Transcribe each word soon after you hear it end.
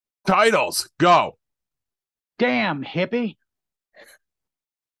Titles, go. Damn, hippie.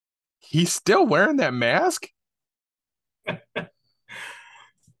 He's still wearing that mask?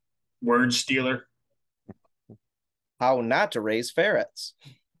 Word stealer. How not to raise ferrets.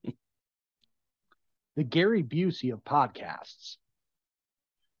 The Gary Busey of podcasts.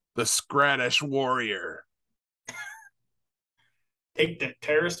 The Scrattish warrior. Take that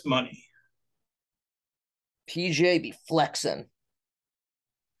terrorist money. PJ be flexing.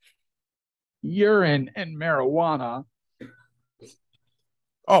 Urine and marijuana.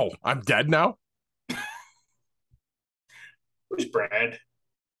 Oh, I'm dead now? Who's Brad?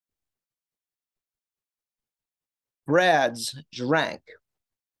 Brad's drank.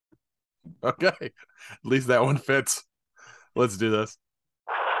 Okay. At least that one fits. Let's do this.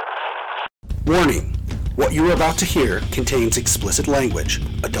 Warning. What you are about to hear contains explicit language,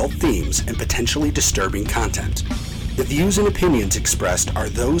 adult themes, and potentially disturbing content. The views and opinions expressed are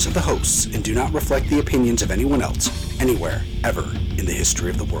those of the hosts and do not reflect the opinions of anyone else, anywhere, ever, in the history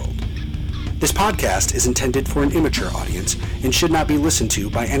of the world. This podcast is intended for an immature audience and should not be listened to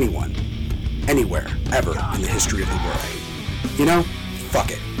by anyone, anywhere, ever, in the history of the world. You know,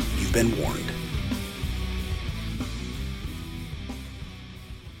 fuck it. You've been warned.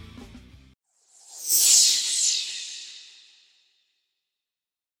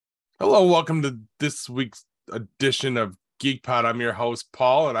 Hello, welcome to this week's edition of Geek Pod. I'm your host,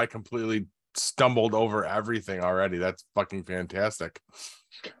 Paul, and I completely stumbled over everything already. That's fucking fantastic.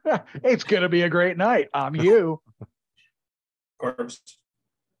 It's going to be a great night. I'm you. Corpse.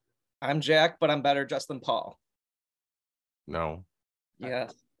 I'm Jack, but I'm better just than Paul. No. Yeah.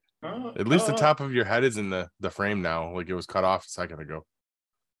 At least the top of your head is in the frame now, like it was cut off a second ago.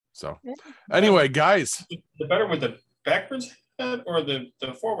 So, anyway, guys. The better with the backwards head or the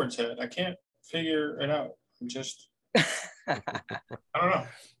forwards head? I can't figure it out. I'm just, I don't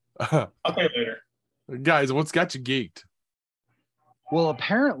know. I'll tell you later. Guys, what's got you geeked? Well,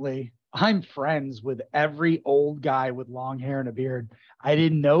 apparently, I'm friends with every old guy with long hair and a beard. I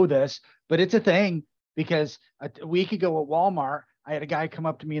didn't know this, but it's a thing because a week ago at Walmart, I had a guy come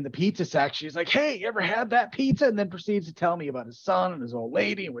up to me in the pizza section. He's like, hey, you ever had that pizza? And then proceeds to tell me about his son and his old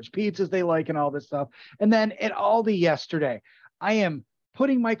lady and which pizzas they like and all this stuff. And then at Aldi yesterday, I am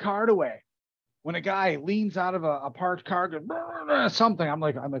putting my card away when a guy leans out of a parked car, goes, something. I'm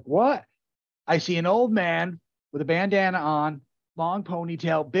like, what? I see an old man with a bandana on, long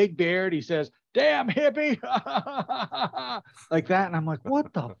ponytail, big beard. He says, damn hippie, like that. And I'm like,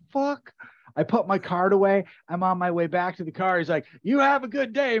 what the fuck? I put my card away. I'm on my way back to the car. He's like, you have a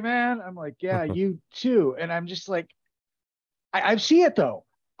good day, man. I'm like, yeah, you too. And I'm just like, I see it though.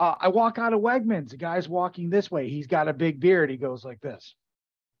 I walk out of Wegmans. The guy's walking this way. He's got a big beard. He goes like this.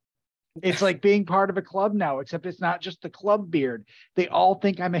 It's like being part of a club now, except it's not just the club beard. They all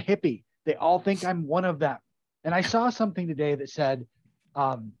think I'm a hippie. They all think I'm one of them. And I saw something today that said,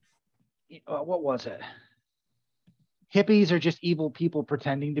 what was it? Hippies are just evil people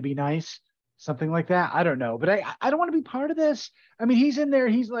pretending to be nice. Something like that. I don't know, but I don't want to be part of this. I mean, he's in there.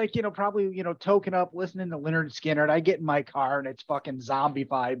 He's like, probably, token up, listening to Leonard Skinner. I get in my car and it's fucking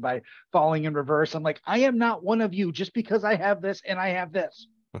zombified by falling in reverse. I'm like, I am not one of you just because I have this and I have this.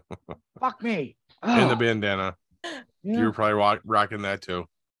 Fuck me. In the bandana. Yeah. You were probably rocking that too.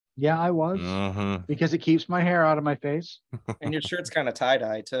 Yeah, I was. Because it keeps my hair out of my face. And your shirt's kind of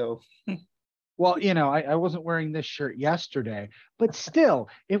tie-dye too. Well, I wasn't wearing this shirt yesterday, but still,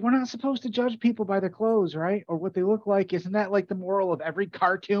 if we're not supposed to judge people by their clothes, right? Or what they look like, isn't that like the moral of every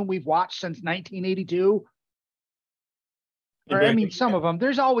cartoon we've watched since 1982? Or I mean, some of them.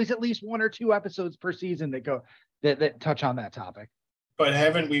 There's always at least one or two episodes per season that touch on that topic. But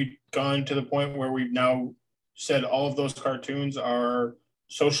haven't we gone to the point where we've now said all of those cartoons are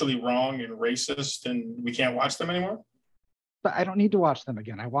socially wrong and racist and we can't watch them anymore? But I don't need to watch them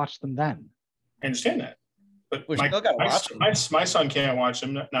again. I watched them then. I understand that. But We still gotta watch them. my son can't watch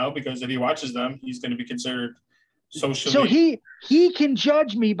them now because if he watches them, he's going to be considered socially. So he can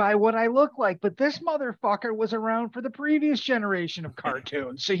judge me by what I look like, but this motherfucker was around for the previous generation of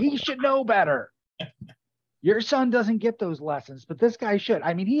cartoons, so he should know better. Your son doesn't get those lessons, but this guy should.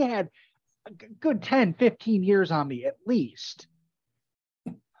 I mean, he had a good 10, 15 years on me at least.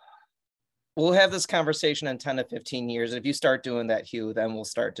 We'll have this conversation in 10 to 15 years. If you start doing that, Hugh, then we'll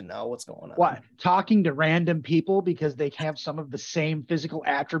start to know what's going on. What? Talking to random people because they have some of the same physical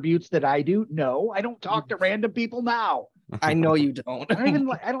attributes that I do? No, I don't talk to random people now. I know you don't. I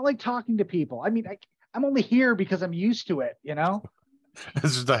don't like talking to people. I mean, I'm only here because I'm used to it,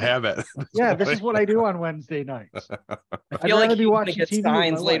 It's just a habit. Yeah, this is what I do on Wednesday nights. I feel like you're going to get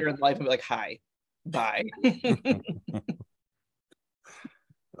signs later in life and be like, hi, bye.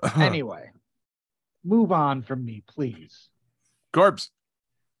 Anyway, move on from me, please. Corbs.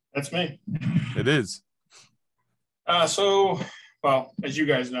 That's me. It is. Well, as you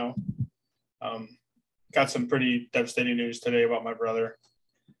guys know, got some pretty devastating news today about my brother.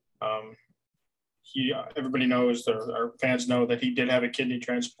 Everybody knows, our fans know that he did have a kidney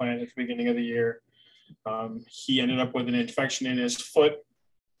transplant at the beginning of the year. He ended up with an infection in his foot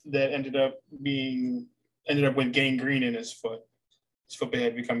that ended up with gangrene in his foot. His foot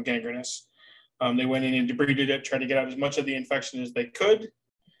had become gangrenous. They went in and debrided it, tried to get out as much of the infection as they could.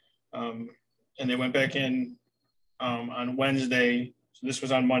 And they went back in on Wednesday. So this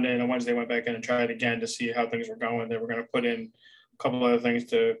was on Monday, and on Wednesday went back in and tried again to see how things were going. They were going to put in a couple other things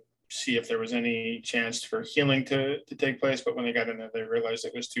to see if there was any chance for healing to take place. But when they got in there, they realized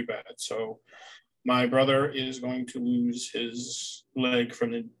it was too bad. So my brother is going to lose his leg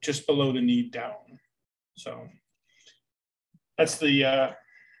from just below the knee down. So that's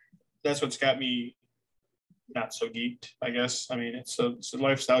what's got me not so geeked, I guess. I mean, it's a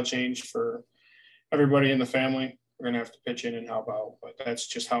lifestyle change for everybody in the family. We're going to have to pitch in and help out, but that's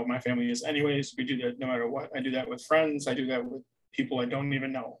just how my family is anyways. We do that no matter what. I do that with friends. I do that with people I don't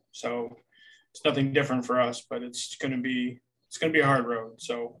even know. So it's nothing different for us, but it's going to be a hard road.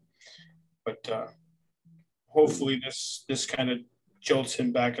 So, but hopefully this kind of jolts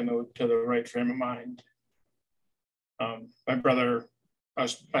him back to the right frame of mind. My brother,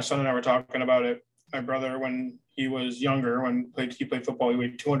 my son and I were talking about it. My brother, when he was younger, he played football, he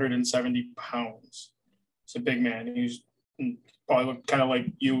weighed 270 pounds. He's a big man. He's probably kind of like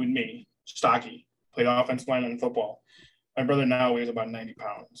you and me, stocky, played offensive line in football. My brother now weighs about 90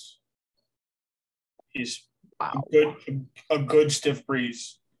 pounds. He's a good stiff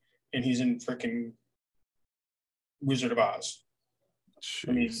breeze, and he's in freaking Wizard of Oz. Jeez.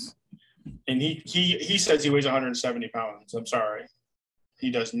 I mean, and he says he weighs 170 pounds. I'm sorry. He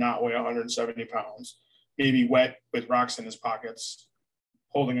does not weigh 170 pounds. Maybe wet with rocks in his pockets,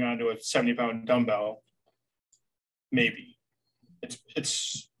 holding on to a 70-pound dumbbell. Maybe.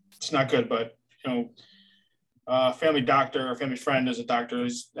 It's not good, but family doctor or family friend is a doctor.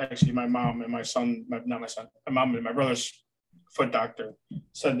 Is actually my mom and my son, my mom and my brother's foot doctor,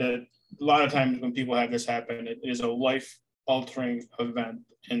 said that a lot of times when people have this happen, it is a life-altering event,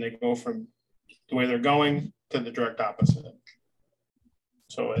 and they go from the way they're going to the direct opposite.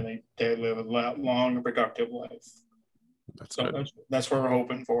 So they live a long and productive life. That's what we're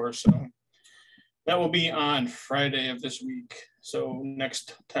hoping for. So that will be on Friday of this week. So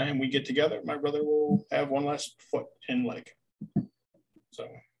next time we get together, my brother will have one less foot and leg. So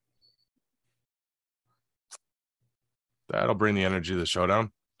that'll bring the energy to the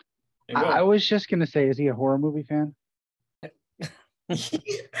showdown. I was just going to say, is he a horror movie fan?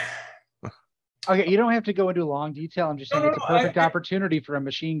 Okay, you don't have to go into long detail. I'm just saying it's a perfect opportunity for a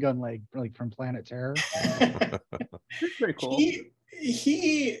machine gun leg, like from Planet Terror. It's pretty cool.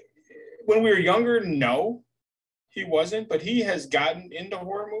 He when we were younger, no, he wasn't, but he has gotten into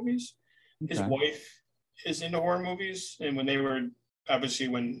horror movies. Okay. His wife is into horror movies, and when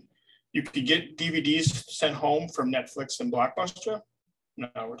you could get DVDs sent home from Netflix and Blockbuster,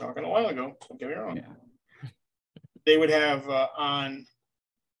 now we're talking a while ago, don't get me wrong. Yeah. They would have on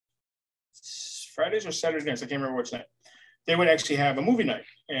Fridays or Saturday nights, I can't remember which night, they would actually have a movie night,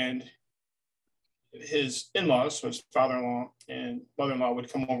 and his in-laws, so his father-in-law and mother-in-law,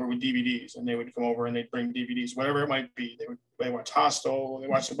 would come over with DVDs, and they would come over and they'd bring DVDs, whatever it might be. They watch Hostel, they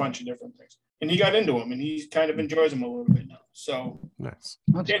watch a bunch of different things, and he got into them, and he kind of enjoys them a little bit now. So nice.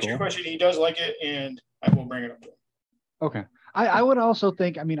 To answer your question, he does like it, and I will bring it up to him. Okay. I would also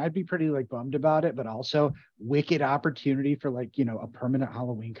think, I mean, I'd be pretty bummed about it, but also wicked opportunity for a permanent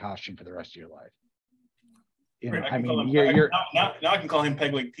Halloween costume for the rest of your life. Now I can call him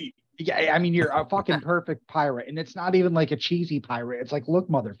Peg Leg Pete. Yeah, I mean, you're a fucking perfect pirate, and it's not even like a cheesy pirate. It's like, look,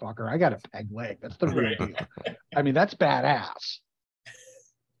 motherfucker, I got a peg leg. That's the real deal. I mean, that's badass.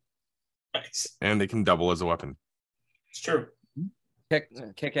 Nice. And it can double as a weapon. It's true.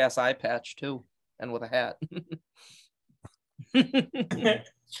 Kick-ass eye patch too, and with a hat.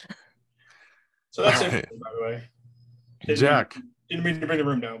 So that's it, by the way. Jack. Didn't mean to bring the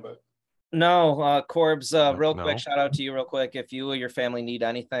room down, but no, Corbs, quick shout out to you real quick. If you or your family need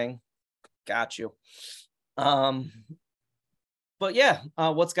anything, got you. But yeah,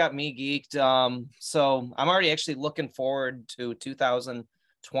 what's got me geeked? So I'm already actually looking forward to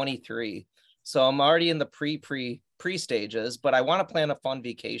 2023. So I'm already in the pre stages, but I want to plan a fun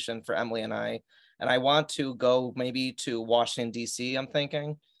vacation for Emily and I want to go maybe to Washington, D.C., I'm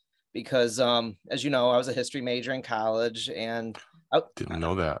thinking, because as you know, I was a history major in college, and I didn't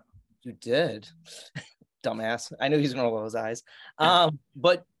know that. You did. Dumbass. I knew he was going to roll his eyes.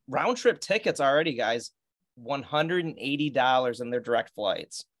 But round trip tickets already, guys, $180 in their direct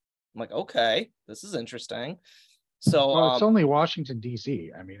flights. I'm like, okay, this is interesting. So well, it's only Washington,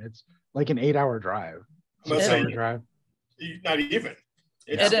 D.C. I mean, it's like an 8-hour drive. Drive. Not even.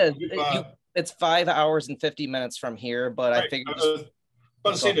 It's 5 hours and 50 minutes from here, but right. I figured.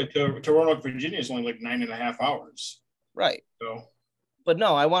 But say to Roanoke, Virginia is only like 9.5 hours. Right. So. But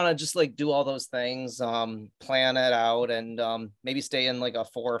no, I want to just like do all those things, plan it out, and maybe stay in like a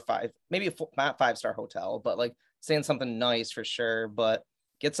 4 or 5, maybe not 5-star hotel, but like stay in something nice for sure. But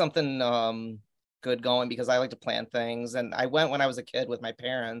get something good going, because I like to plan things. And I went when I was a kid with my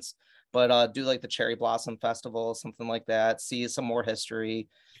parents, but do like the Cherry Blossom Festival, something like that. See some more history.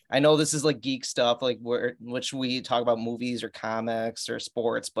 I know this is like geek stuff, like which we talk about movies or comics or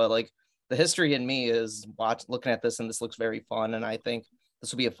sports, but like the history in me is looking at this, and this looks very fun. And I think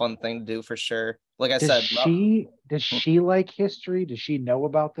this would be a fun thing to do for sure. Like I said, does she like history? Does she know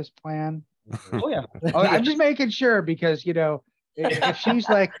about this plan? Oh yeah. I'm just making sure, because, you know, if she's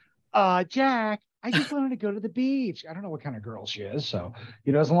like, Jack, I just wanted to go to the beach. I don't know what kind of girl she is. So,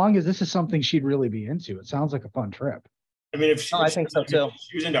 you know, as long as this is something she'd really be into, it sounds like a fun trip. I mean, if I think so too.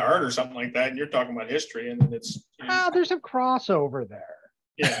 She was into art or something like that, and you're talking about history, and then it's there's some crossover there.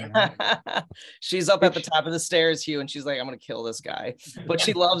 Yeah. She's up at the top of the stairs, Hugh, and she's like, I'm gonna kill this guy. But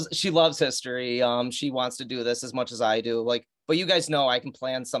she loves history. She wants to do this as much as I do. Like, but you guys know I can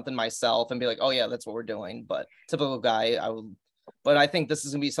plan something myself and be like, oh yeah, that's what we're doing. But typical guy, but I think this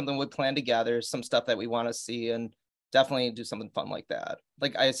is gonna be something we plan together, some stuff that we want to see, and definitely do something fun like that.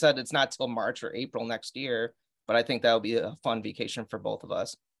 Like I said, it's not till March or April next year, but I think that would be a fun vacation for both of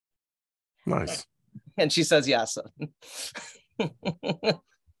us. Nice. And she says yes.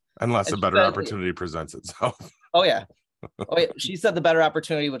 Unless a better opportunity presents itself. Oh yeah. She said the better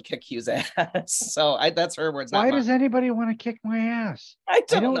opportunity would kick Hugh's ass. So that's her words. Why does anybody want to kick my ass? I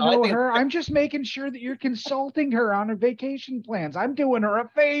don't know her. I'm just making sure that you're consulting her on her vacation plans. I'm doing her a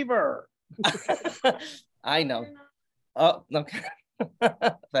favor. I know. Oh, okay.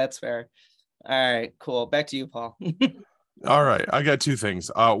 That's fair. All right, cool. Back to you, Paul. All right, I got 2 things.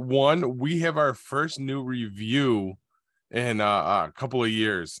 One, we have our first new review in a couple of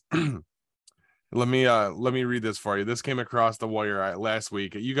years. Let me read this for you. This came across the wire last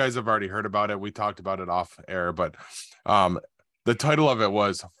week. You guys have already heard about it. We talked about it off air, but the title of it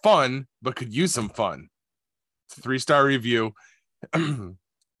was Fun, but Could Use Some Fun. It's a 3-star review.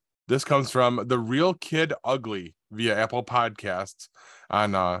 This comes from The Real Kid Ugly via Apple Podcasts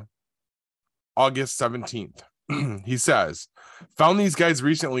on August 17th. He says, found these guys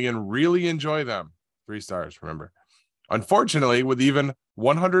recently and really enjoy them. 3 stars, remember. Unfortunately, with even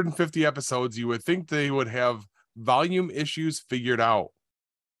 150 episodes, you would think they would have volume issues figured out,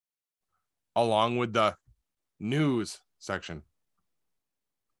 along with the news section.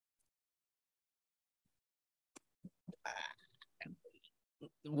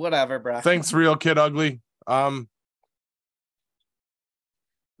 Whatever, bro. Thanks, Real Kid Ugly.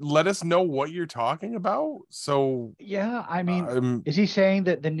 Let us know what you're talking about. So yeah, I mean, is he saying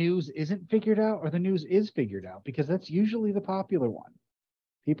that the news isn't figured out, or the news is figured out? Because that's usually the popular one.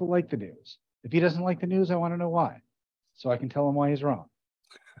 People like the news. If he doesn't like the news, I want to know why, so I can tell him why he's wrong.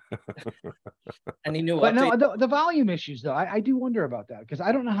 And he knew. But no, the volume issues though, I do wonder about that, because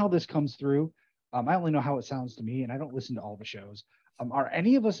I don't know how this comes through. I only know how it sounds to me, and I don't listen to all the shows. Are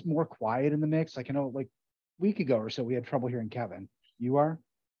any of us more quiet in the mix? Like, I know, like a week ago or so, we had trouble hearing Kevin. You are?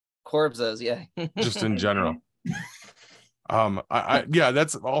 Corbs is, yeah. Just in general.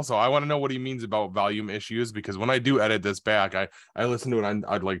 That's also, I want to know what he means about volume issues, because when I do edit this back, I listen to it on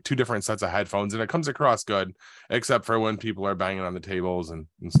like 2 different sets of headphones, and it comes across good, except for when people are banging on the tables and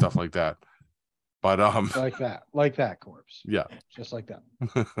stuff like that. But like that, Corbs. Yeah, just like that.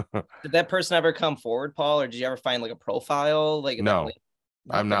 Did that person ever come forward, Paul, or did you ever find like a profile? Like, no,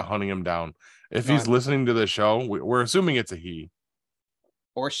 I'm not hunting him down. If he's listening to the show, we're assuming it's a he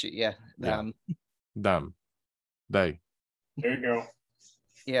or she. Yeah, them, they. There you go.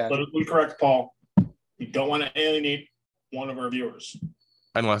 Yeah. But we correct Paul. We don't want to alienate one of our viewers,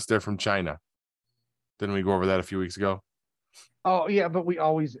 unless they're from China. Didn't we go over that a few weeks ago? Oh yeah, but we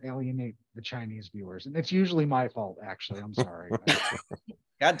always alienate the Chinese viewers, and it's usually my fault. Actually, I'm sorry.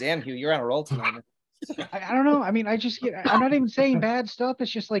 God damn, Hugh, you're on a roll tonight. I don't know. I mean, I'm not even saying bad stuff.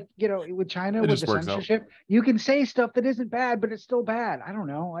 It's just like, you know, with China, with the censorship, you can say stuff that isn't bad, but it's still bad. I don't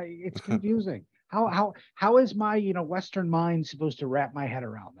know. It's confusing. How is my, you know, Western mind supposed to wrap my head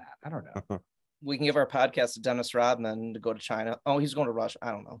around that? I don't know. We can give our podcast to Dennis Rodman to go to China. Oh, he's going to Russia.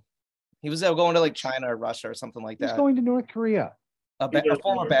 I don't know. He was going to like China or Russia or something like that. He's going to North Korea. A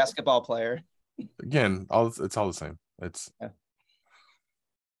former basketball player. Again, it's all the same. It's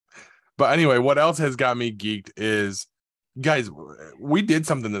But anyway, what else has got me geeked is, guys, we did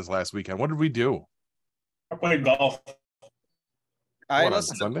something this last weekend. What did we do? I played golf. I What, on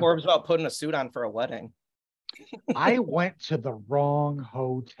listened to Sunday? Corbs about putting a suit on for a wedding. I went to the wrong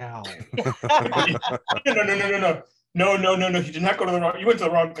hotel. No. You did not go to the wrong. You went to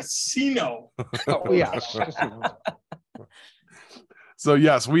the wrong casino. Oh, yeah. So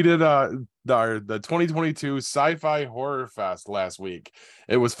yes, we did the 2022 Sci-Fi Horror Fest last week.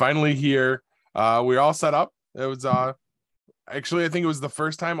 It was finally here. We were all set up. It was actually, I think it was the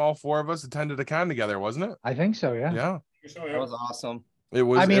first time all four of us attended a con together, wasn't it? I think so, yeah. Yeah. That was awesome. It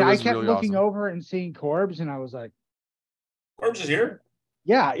was. I mean, it was I kept really looking awesome. over and seeing Corbs, and I was like, Corbs is here.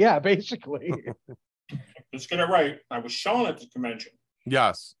 yeah, basically. Let's get it right. I was Sean at the convention.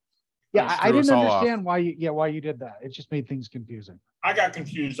 Yes. Yeah, Just I threw us didn't all off. understand why you did that. It just made things confusing. I got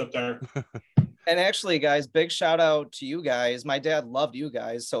confused up there. And actually, guys, big shout out to you guys. My dad loved you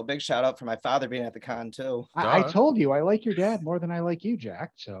guys, so big shout out for my father being at the con too. I Duh. told you I like your dad more than I like you,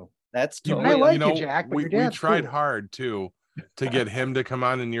 Jack. So That's You- totally I like you know, you, Jack, but we your dad's tried cool. hard too to get him to come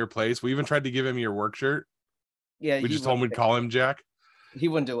on in your place. We even tried to give him your work shirt. yeah. We he just told him we'd wouldn't- call him Jack. He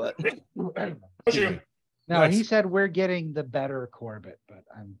wouldn't do it. What's your- No, Nice. he said we're getting the better Corbett, but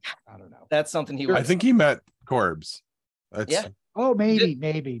I don't know. That's something he I would. think he met Corbs. That's, Yeah. Oh, maybe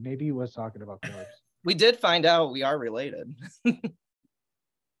he was talking about Corbs. We did find out we are related. I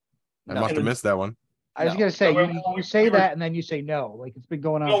No. must have missed that one. I was No. gonna say No, you say that and then you say no, like it's been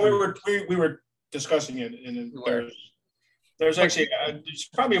going on. No, for- we were discussing it, and We were. there's actually there's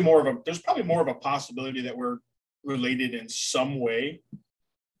probably more of a possibility that we're related in some way.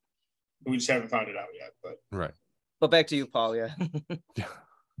 We just haven't found it out yet. But Right. But back to you, Paul. Yeah.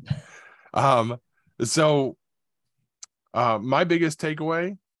 So my biggest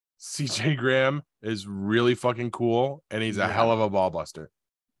takeaway, CJ Graham is really fucking cool, and he's a Yeah. hell of a ball buster.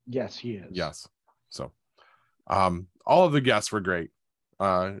 Yes, he is. Yes. So all of the guests were great.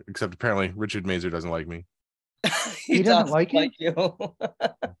 Except apparently Richard Mazer doesn't like me. He doesn't like you? you.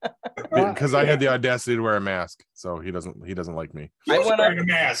 Because I had the audacity to wear a mask. So he doesn't like me. he I was went wearing a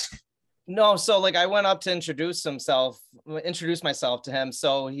mask. No, so like I went up to introduce myself to him.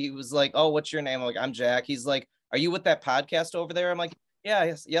 So he was like, "Oh, what's your name?" I'm like, "I'm Jack." He's like, "Are you with that podcast over there?" I'm like,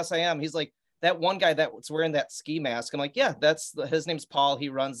 "Yeah, yes, I am." He's like, "That one guy that's wearing that ski mask." I'm like, "Yeah, his name's Paul. He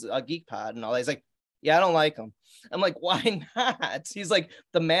runs a Geek Pod and all that." He's like, "Yeah, I don't like him." I'm like, "Why not?" He's like,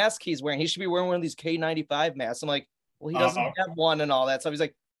 "The mask he's wearing, he should be wearing one of these K95 masks." I'm like, "Well, he doesn't have one and all that." So he's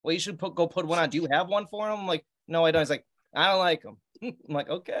like, "Well, you should go put one on. Do you have one for him?" I'm like, "No, I don't." He's like, "I don't like him." I'm like,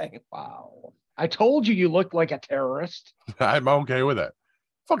 "Okay." Wow. I told you looked like a terrorist. I'm okay with it.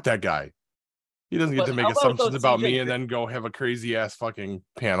 Fuck that guy. He doesn't get But to make how about assumptions those about CJ me and then go have a crazy ass fucking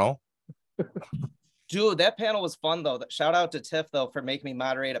panel. Dude, that panel was fun though. Shout out to Tiff though for making me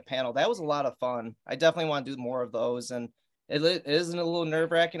moderate a panel. That was a lot of fun. I definitely want to do more of those, and it isn't a little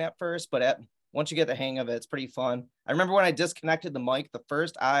nerve-wracking at first, but once you get the hang of it, it's pretty fun. I remember when I disconnected the mic, the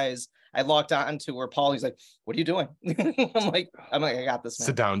first eyes I locked on to were Paul. He's like, "What are you doing?" I'm like, I got this, man.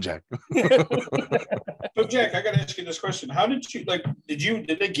 Sit down, Jack. So Jack, I gotta ask you this question. How did you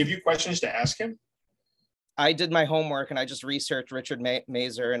did they give you questions to ask him? I did my homework and I just researched Richard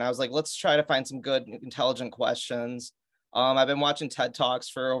Mazer, and I was like, let's try to find some good, intelligent questions. I've been watching TED Talks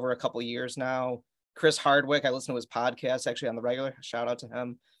for over a couple of years now. Chris Hardwick, I listen to his podcast actually on the regular. Shout out to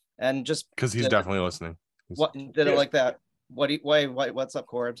him. And just Because he's definitely listening. what did it like that? What's up,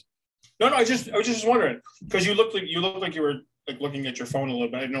 Corbs? No, I was just wondering because you looked like you were like looking at your phone a little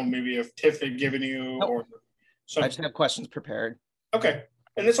bit. I didn't know maybe if Tiff had given you Nope. or I something. just have questions prepared. Okay,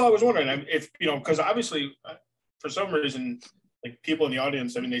 and that's all I was wondering. If because obviously for some reason, like people in the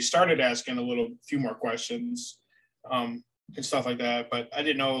audience, I mean, they started asking a few more questions, and stuff like that. But I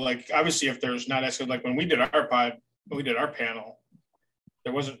didn't know, like, obviously, if there's not asking, like when we did our panel,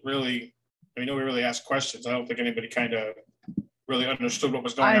 there wasn't really. I mean, nobody really asked questions. I don't think anybody kind of really understood what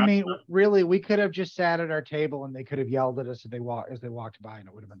was going on. I mean, really, we could have just sat at our table and they could have yelled at us as they walked by, and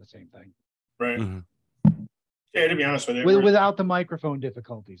it would have been the same thing. Right. Mhm. Yeah, to be honest with you. Without the microphone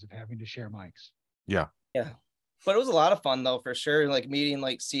difficulties of having to share mics. Yeah. But it was a lot of fun though, for sure. Like meeting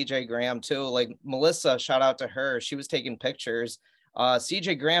like CJ Graham too. Like Melissa, shout out to her. She was taking pictures.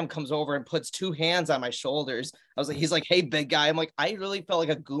 CJ Graham comes over and puts two hands on my shoulders. He's like, "Hey, big guy." I'm like, I really felt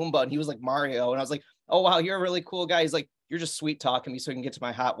like a Goomba, and he was like Mario. And I was like, "Oh wow, you're a really cool guy." He's like, "You're just sweet talking me so you can get to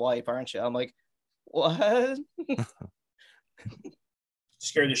my hot wife, aren't you?" I'm like, "What?"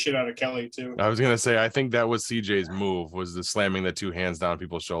 Scared the shit out of Kelly too. I was gonna say, I think that was CJ's move, was the slamming the two hands down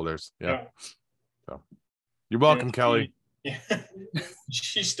people's shoulders. Yeah. So you're welcome, Yeah, Kelly. Yeah.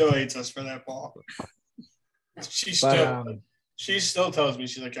 She still hates us for that, Paul. She But still She still tells me,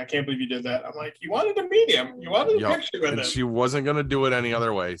 she's like, I can't believe you did that. I'm like, you wanted to meet him. You wanted a picture with him. And she wasn't going to do it any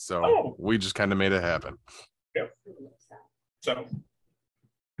other way. So we just kind of made it happen. Yep. So.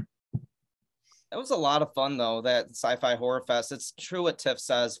 That was a lot of fun, though, that Sci-Fi Horror Fest. It's true what Tiff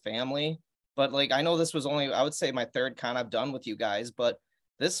says, family. But, like, I know this was only, I would say, my third con I've done with you guys. But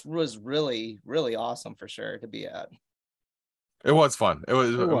this was really, really awesome for sure to be at. It was fun. It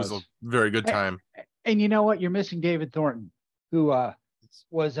was a very good time. And you know what? You're missing David Thornton, who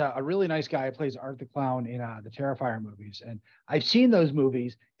was a really nice guy who plays Art the Clown in the Terrifier movies. And I've seen those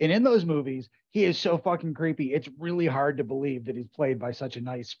movies. And in those movies, he is so fucking creepy. It's really hard to believe that he's played by such a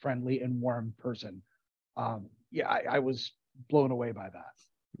nice, friendly, and warm person. I was blown away by that.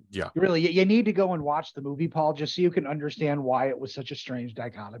 Yeah. Really, you need to go and watch the movie, Paul, just so you can understand why it was such a strange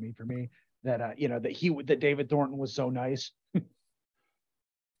dichotomy for me that, that David Thornton was so nice.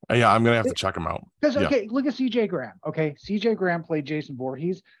 Yeah, I'm gonna have to check him out. Because look at CJ Graham. Okay, CJ Graham played Jason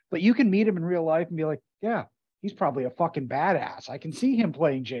Voorhees, but you can meet him in real life and be like, yeah, he's probably a fucking badass. I can see him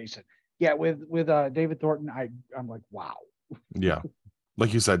playing Jason. Yeah, with David Thornton, I'm like, wow. Yeah,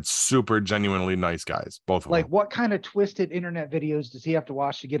 like you said, super genuinely nice guys, both of them. Like, what kind of twisted internet videos does he have to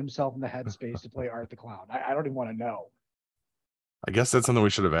watch to get himself in the headspace to play Art the Clown? I don't even want to know. I guess that's something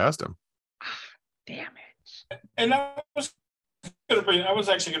we should have asked him. Damn it. And I was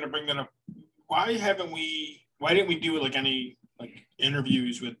actually going to bring that up. Why didn't we do like any like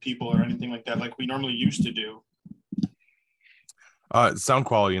interviews with people or anything like that like we normally used to do? Sound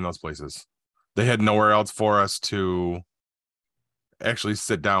quality in those places. They had nowhere else for us to actually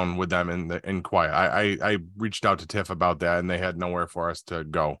sit down with them in quiet. I reached out to Tiff about that, and they had nowhere for us to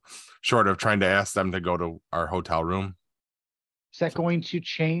go, short of trying to ask them to go to our hotel room. Is that going to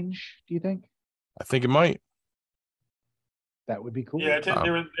change, do you think? I think it might. That would be cool. Yeah,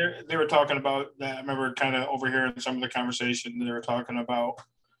 they were talking about that. I remember kind of overhearing some of the conversation. They were talking about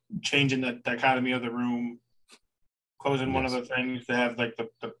changing the dichotomy of the room, closing one of the things to have like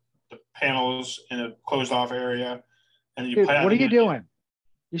the panels in a closed off area. And you Dude, what are you doing?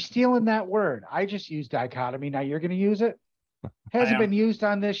 You're stealing that word. I just used dichotomy. Now you're going to use it? Hasn't been used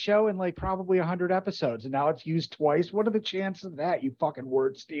on this show in like probably 100 episodes, and now it's used twice. What are the chances of that, you fucking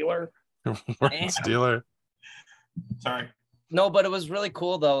word stealer? Word stealer. Sorry. No, but it was really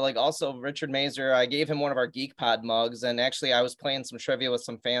cool though. Like also Richard Mazer, I gave him one of our Geek Pod mugs, and actually I was playing some trivia with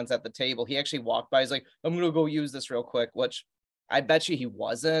some fans at the table. He actually walked by. He's like, "I'm gonna go use this real quick," which I bet you he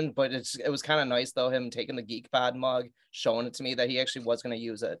wasn't, but it was kind of nice though, him taking the Geek Pod mug, showing it to me that he actually was gonna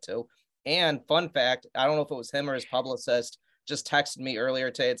use it too. And fun fact, I don't know if it was him or his publicist, just texted me earlier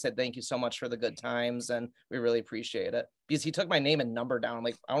today and said, "Thank you so much for the good times, and we really appreciate it." Because he took my name and number down. I'm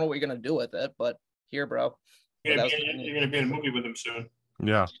like, I don't know what you're gonna do with it, but here, bro. You're going to be in a movie with him soon.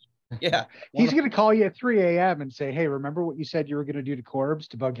 Yeah. Yeah. He's going to call you at 3 a.m. and say, "Hey, remember what you said you were going to do to Corbs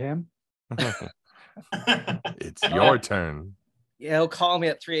to bug him?" It's your turn. Yeah, he'll call me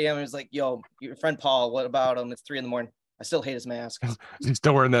at 3 a.m. and he's like, "Yo, your friend Paul, what about him? It's 3 a.m. I still hate his mask." Is he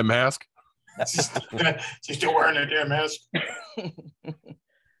still wearing that mask? He's still wearing that damn mask.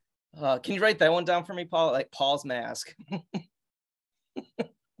 Can you write that one down for me, Paul? Like Paul's mask.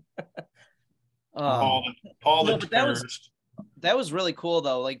 Paul the terrorist. That was really cool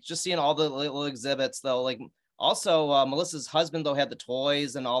though. Like just seeing all the little exhibits though. Like also Melissa's husband though had the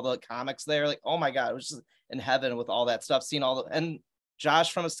toys and all the comics there. Like, oh my God, it was just in heaven with all that stuff. Seeing all the, and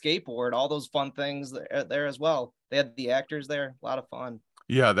Josh from a skateboard, all those fun things there as well. They had the actors there, a lot of fun.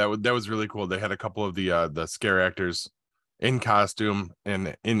 Yeah, that was really cool. They had a couple of the scare actors in costume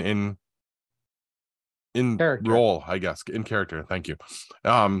and in character. Role, I guess, in character. Thank you.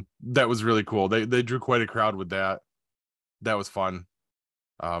 That was really cool. They drew quite a crowd with that. That was fun.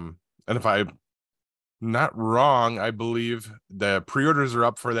 And if I'm not wrong, I believe the pre-orders are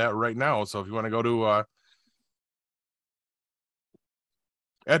up for that right now. So if you want to go to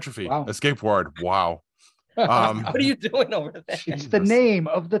Atrophy, Escape Ward, wow. What are you doing over there? It's the name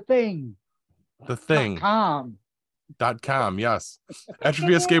of the thing. The thing. .com, yes.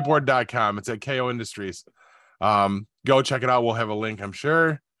 AtrophyEscapeWard.com. It's at KO Industries. Go check it out. We'll have a link, I'm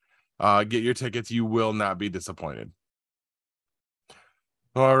sure. Get your tickets. You will not be disappointed.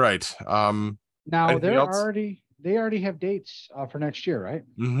 All right. Now they already have dates for next year, right?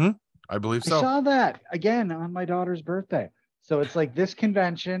 Mm-hmm. I believe so. I saw that again on my daughter's birthday. So it's like this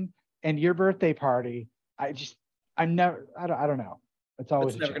convention and your birthday party. I don't know. It's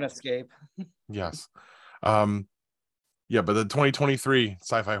always never gonna escape. Yes. Yeah, but the 2023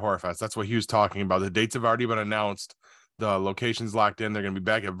 Sci-Fi Horror Fest, that's what he was talking about. The dates have already been announced. The location's locked in. They're going to be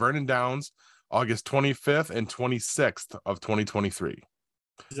back at Vernon Downs, August 25th and 26th of 2023.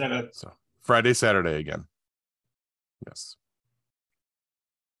 Is that so Friday, Saturday again? Yes.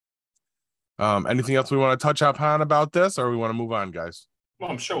 Anything else we want to touch upon about this, or we want to move on, guys? Well,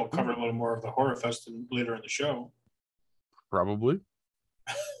 I'm sure we'll cover a little more of the Horror Fest later in the show. Probably.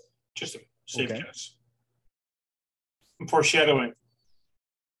 Just a safe guess. I'm foreshadowing.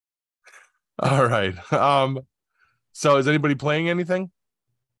 All right. So is anybody playing anything?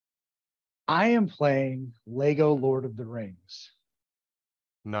 I am playing Lego Lord of the Rings.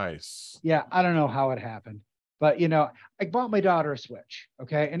 Nice. Yeah, I don't know how it happened, but I bought my daughter a Switch,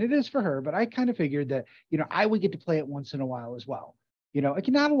 okay, and it is for her. But I kind of figured that I would get to play it once in a while as well. Like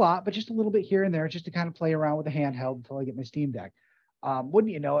not a lot, but just a little bit here and there, just to kind of play around with the handheld until I get my Steam Deck.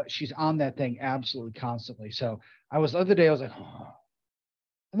 Wouldn't you know it, she's on that thing absolutely constantly. So the other day I was like, oh.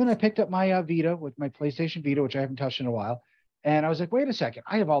 And then I picked up my Vita with my PlayStation Vita, which I haven't touched in a while, and I was like, wait a second,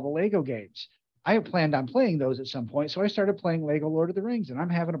 I have all the Lego games. I had planned on playing those at some point, so I started playing Lego Lord of the Rings, and I'm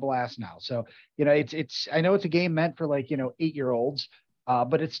having a blast now. So it's I know it's a game meant for 8-year-olds.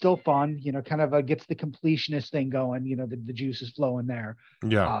 But it's still fun, kind of gets the completionist thing going, the juice is flowing there.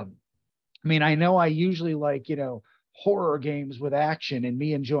 Yeah. I mean, I know I usually like, horror games with action, and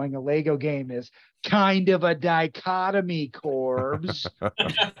me enjoying a Lego game is kind of a dichotomy, Corbs.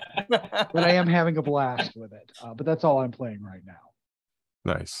 But I am having a blast with it. But that's all I'm playing right now.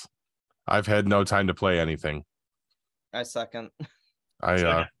 Nice. I've had no time to play anything. I second.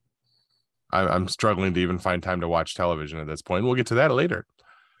 I'm struggling to even find time to watch television at this point. We'll get to that later.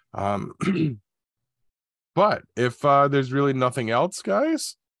 But if there's really nothing else,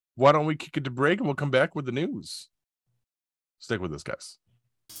 guys, why don't we kick it to break and we'll come back with the news. Stick with us, guys.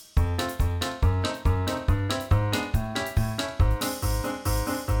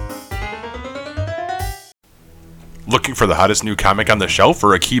 Looking for the hottest new comic on the shelf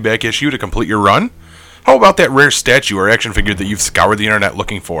or a key back issue to complete your run? How about that rare statue or action figure that you've scoured the internet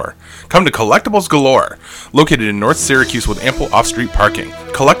looking for? Come to Collectibles Galore. Located in North Syracuse with ample off-street parking,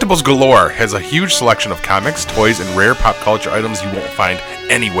 Collectibles Galore has a huge selection of comics, toys, and rare pop culture items you won't find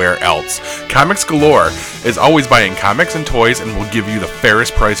anywhere else. Comics Galore is always buying comics and toys and will give you the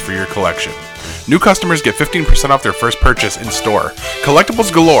fairest price for your collection. New customers get 15% off their first purchase in store.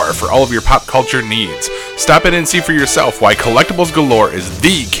 Collectibles Galore for all of your pop culture needs. Stop in and see for yourself why Collectibles Galore is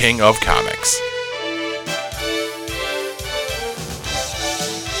the king of comics.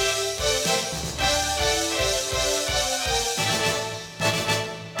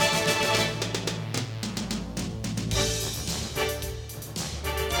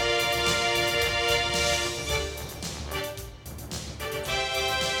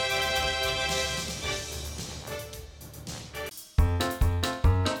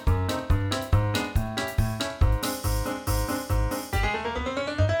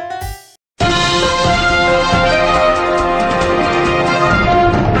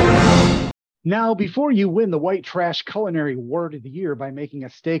 Now, before you win the White Trash Culinary Award of the Year by making a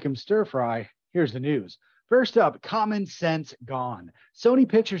steak-'em stir-fry, here's the news. First up, Common Sense Gone. Sony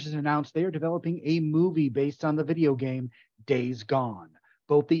Pictures has announced they are developing a movie based on the video game Days Gone.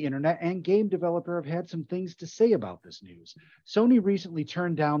 Both the internet and game developer have had some things to say about this news. Sony recently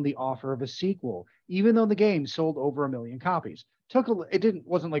turned down the offer of a sequel, even though the game sold over 1 million copies.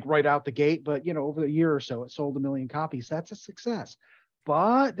 Wasn't like right out the gate, but over a year or so, it sold 1 million copies. That's a success.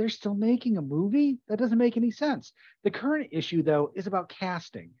 But they're still making a movie? That doesn't make any sense. The current issue, though, is about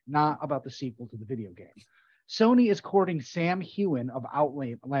casting, not about the sequel to the video game. Sony is courting Sam Heughan of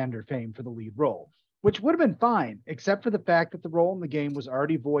Outlander fame for the lead role, which would have been fine, except for the fact that the role in the game was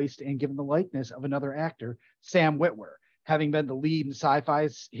already voiced and given the likeness of another actor, Sam Witwer, having been the lead in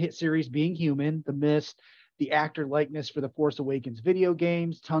sci-fi's hit series Being Human, The Mist, the actor likeness for the Force Awakens video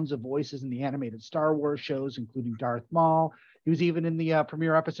games, tons of voices in the animated Star Wars shows, including Darth Maul. He was even in the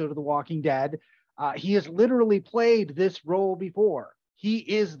premiere episode of The Walking Dead. He has literally played this role before. He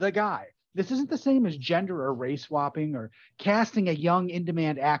is the guy. This isn't the same as gender or race swapping or casting a young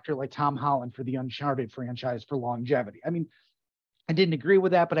in-demand actor like Tom Holland for the Uncharted franchise for longevity. I mean, I didn't agree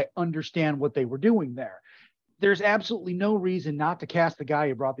with that, but I understand what they were doing there. There's absolutely no reason not to cast the guy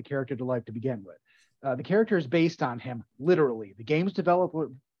who brought the character to life to begin with. The character is based on him, literally. The game's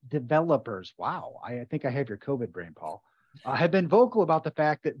developers, wow, I think I have your COVID brain, Paul, have been vocal about the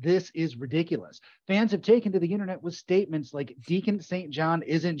fact that this is ridiculous. Fans have taken to the internet with statements like Deacon St. John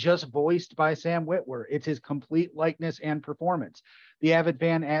isn't just voiced by Sam Witwer, it's his complete likeness and performance. The avid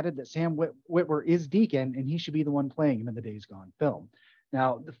fan added that Sam Witwer is Deacon and he should be the one playing him in the Days Gone film.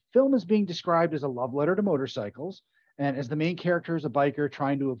 Now, the film is being described as a love letter to motorcycles, And as the main character is a biker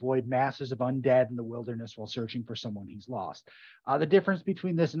trying to avoid masses of undead in the wilderness while searching for someone he's lost. The difference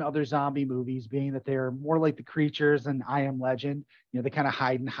between this and other zombie movies being that they're more like the creatures in I Am Legend. They kind of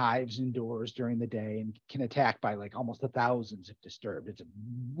hide in hives indoors during the day and can attack by like almost the thousands if disturbed. It's a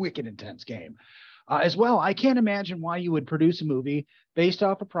wicked intense game. As well, I can't imagine why you would produce a movie based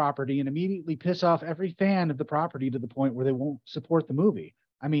off a property and immediately piss off every fan of the property to the point where they won't support the movie.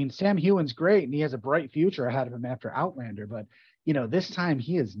 I mean, Sam Heughan's great and he has a bright future ahead of him after Outlander, but this time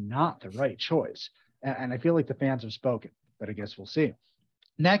he is not the right choice. And I feel like the fans have spoken, but I guess we'll see.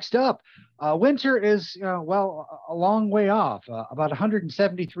 Next up, winter is, a long way off, about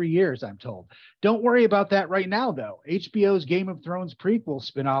 173 years, I'm told. Don't worry about that right now, though. HBO's Game of Thrones prequel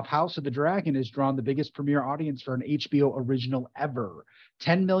spinoff House of the Dragon has drawn the biggest premiere audience for an HBO original ever.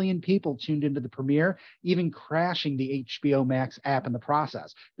 10 million people tuned into the premiere, even crashing the HBO Max app in the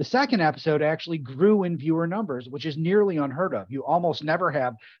process. The second episode actually grew in viewer numbers, which is nearly unheard of. You almost never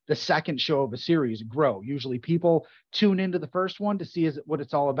have the second show of a series grow. Usually people tune into the first one to see what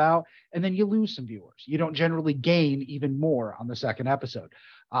it's all about, and then you lose some viewers. You don't generally gain even more on the second episode.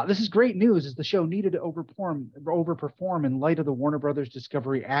 This is great news as the show needed to overperform in light of the Warner Brothers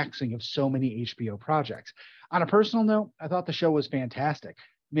Discovery axing of so many HBO projects. On a personal note, I thought the show was fantastic.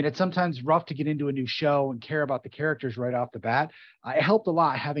 I mean, it's sometimes rough to get into a new show and care about the characters right off the bat. It helped a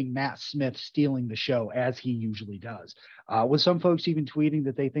lot having Matt Smith stealing the show as he usually does, with some folks even tweeting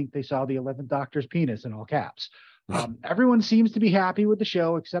that they think they saw the 11th Doctor's penis in all caps. Everyone seems to be happy with the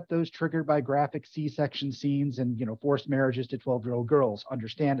show, except those triggered by graphic C-section scenes and, forced marriages to 12-year-old girls,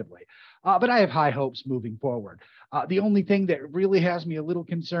 understandably. But I have high hopes moving forward. The only thing that really has me a little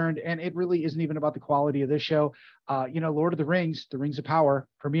concerned, and it really isn't even about the quality of this show, Lord of the Rings, The Rings of Power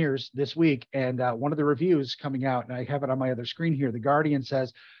premieres this week. And one of the reviews coming out, and I have it on my other screen here, The Guardian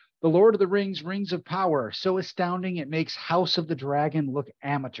says, "The Lord of the Rings, Rings of Power, so astounding it makes House of the Dragon look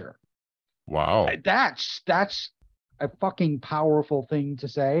amateur." Wow. That's a fucking powerful thing to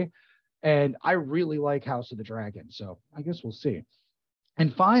say. And I really like House of the Dragon. So I guess we'll see.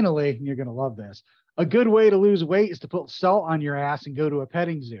 And finally, you're going to love this. A good way to lose weight is to put salt on your ass and go to a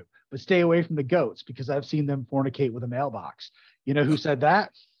petting zoo, but stay away from the goats because I've seen them fornicate with a mailbox. You know who said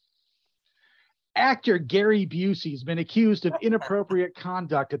that? Actor Gary Busey has been accused of inappropriate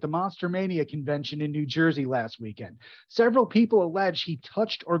conduct at the Monster Mania convention in New Jersey last weekend. Several people allege he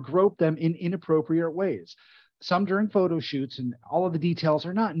touched or groped them in inappropriate ways. Some during photo shoots, and all of the details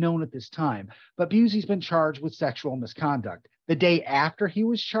are not known at this time, but Busey's been charged with sexual misconduct. The day after he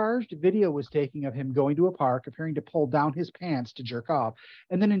was charged, video was taken of him going to a park, appearing to pull down his pants to jerk off,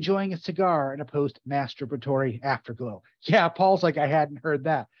 and then enjoying a cigar in a post-masturbatory afterglow. Yeah, Paul's like, I hadn't heard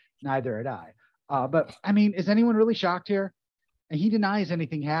that. Neither had I. But, I mean, is anyone really shocked here? And he denies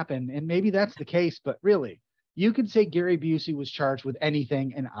anything happened, and maybe that's the case, but really, you could say Gary Busey was charged with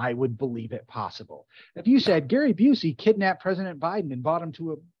anything, and I would believe it possible. If you said Gary Busey kidnapped President Biden and brought him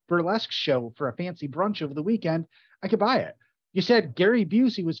to a burlesque show for a fancy brunch over the weekend, I could buy it. You said Gary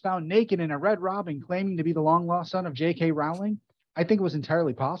Busey was found naked in a Red Robin claiming to be the long-lost son of J.K. Rowling, I think it was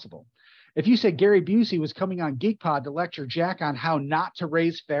entirely possible. If you said Gary Busey was coming on GeekPod to lecture Jack on how not to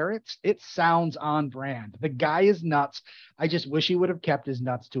raise ferrets, it sounds on brand. The guy is nuts. I just wish he would have kept his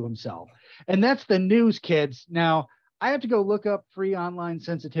nuts to himself. And that's the news, kids. Now, I have to go look up free online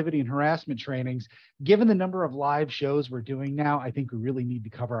sensitivity and harassment trainings. Given the number of live shows we're doing now, I think we really need to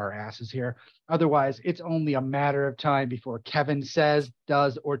cover our asses here. Otherwise, it's only a matter of time before Kevin says,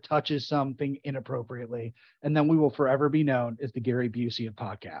 does, or touches something inappropriately. And then we will forever be known as the Gary Busey of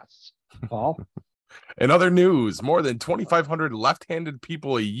podcasts. Paul? In other news, more than 2,500 left-handed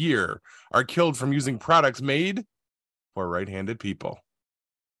people a year are killed from using products made for right-handed people.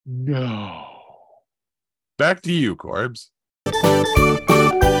 No. Back to you, Corbs.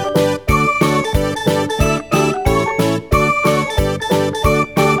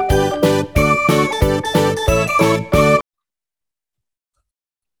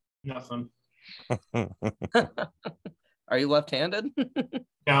 Nothing. Are you left-handed?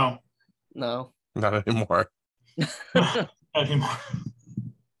 No. No. Not anymore. Not anymore.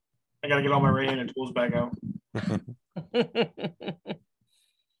 I gotta get all my right-handed tools back out.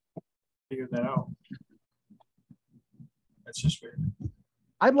 Figured that out. That's just weird.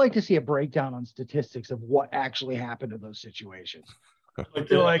 I'd like to see a breakdown on statistics of what actually happened in those situations. I'd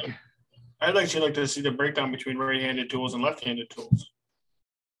like to see the breakdown between right-handed tools and left-handed tools.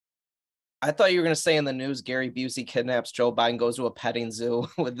 I thought you were going to say in the news, Gary Busey kidnaps Joe Biden, goes to a petting zoo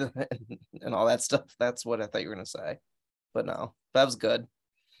with and all that stuff. That's what I thought you were going to say. But no, that was good.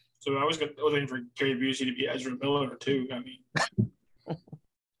 So I was waiting for Gary Busey to be Ezra Miller too. I mean,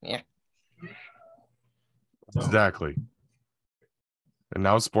 yeah. So, exactly. And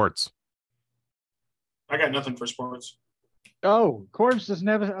now sports. I got nothing for sports. Oh, Corbs doesn't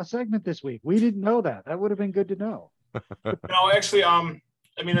have a segment this week. We didn't know that. That would have been good to know. No, actually, I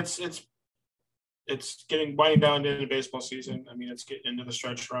mean, it's getting winding down into the baseball season. I mean, it's getting into the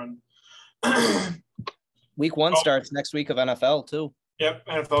stretch run. Week 1 starts next week of NFL too. Yep,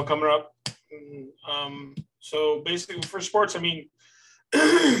 NFL coming up. So basically for sports, I mean,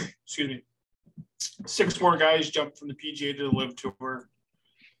 excuse me, 6 more guys jumped from the PGA to the LIV Tour.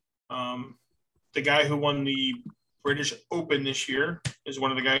 The guy who won the British Open this year is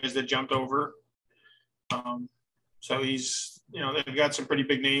one of the guys that jumped over. So he's, they've got some pretty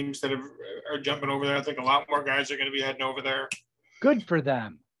big names that are jumping over there. I think a lot more guys are going to be heading over there. Good for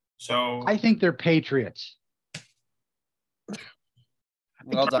them. So I think they're patriots.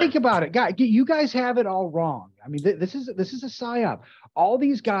 Well done. Think about it, guys. You guys have it all wrong. I mean, this is a psyop. All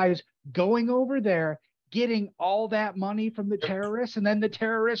these guys going over there, getting all that money from the terrorists, and then the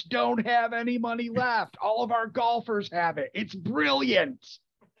terrorists don't have any money left. All of our golfers have it. It's brilliant.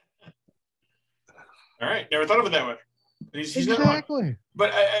 All right, never thought of it that way. He's exactly.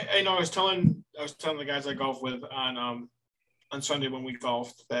 But I know I was telling the guys I golf with on Sunday when we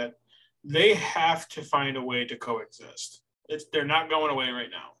golfed that they have to find a way to coexist. They're not going away right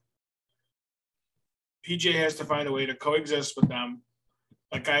now. PGA has to find a way to coexist with them.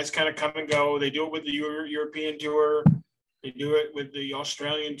 Like guys kind of come and go. They do it with the European Tour. They do it with the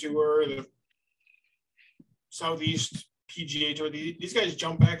Australian Tour, the Southeast PGA Tour. These guys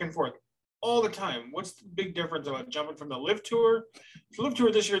jump back and forth all the time. What's the big difference about jumping from the LIV Tour? The LIV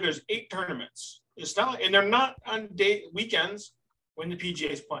Tour this year, there's 8 tournaments. It's not, and they're not on weekends when the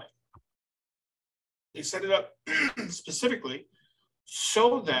PGA is playing. They set it up specifically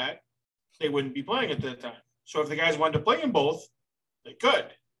so that they wouldn't be playing at that time. So if the guys wanted to play in both, they could.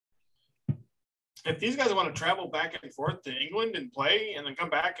 If these guys want to travel back and forth to England and play and then come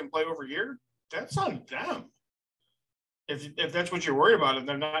back and play over here, that's on them. If that's what you're worried about, and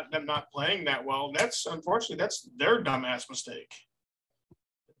them not playing that well, that's their dumbass mistake.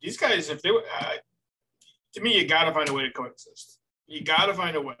 These guys, if they to me, you got to find a way to coexist. You got to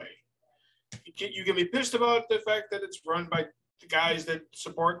find a way. You can be pissed about the fact that it's run by the guys that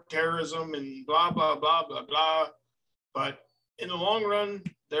support terrorism and blah blah blah blah blah, but in the long run,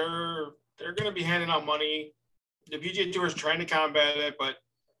 they're going to be handing out money. The PGA Tour is trying to combat it, but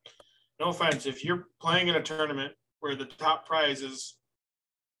no offense, if you're playing in a tournament where the top prize is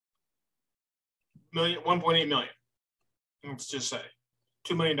 1.8 million, let's just say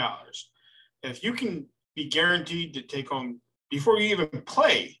 $2 million. If you can be guaranteed to take home before you even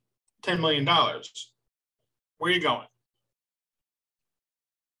play $10 million, where are you going?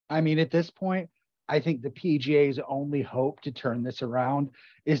 I mean, at this point, I think the PGA's only hope to turn this around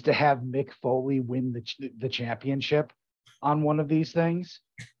is to have Mick Foley win the championship on one of these things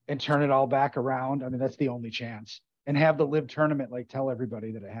and turn it all back around. I mean, that's the only chance. And have the LIV tournament, tell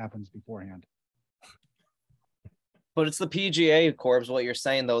everybody that it happens beforehand. But it's the PGA, Corbs, what you're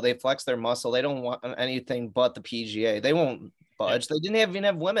saying, though. They flex their muscle. They don't want anything but the PGA. They won't budge. They didn't even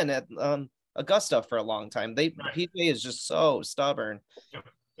have women at Augusta for a long time. The PGA is just so stubborn. Yep.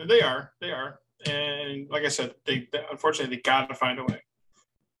 They are. And like I said, they unfortunately they got to find a way.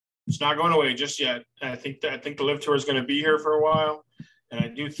 It's not going away just yet. And I think the LIV Tour is going to be here for a while. And I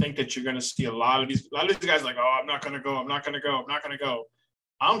do think that you're going to see a lot of these guys like, oh, I'm not going to go.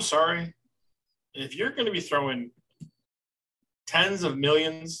 I'm sorry. If you're going to be throwing tens of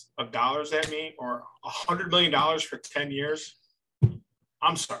millions of dollars at me or $100 million for 10 years,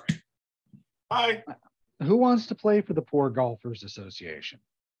 I'm sorry. Bye. Who wants to play for the Poor Golfers Association?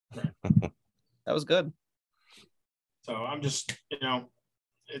 That was good. So I'm just,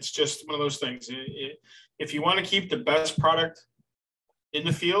 it's just one of those things. If you want to keep the best product in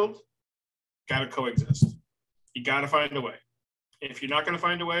the field, got to coexist. You got to find a way. If you're not going to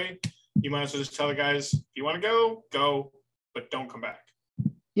find a way, you might as well just tell the guys, if you want to go, but don't come back.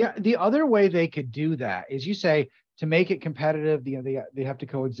 Yeah, the other way they could do that is you say to make it competitive, they have to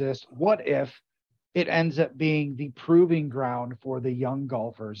coexist. What if it ends up being the proving ground for the young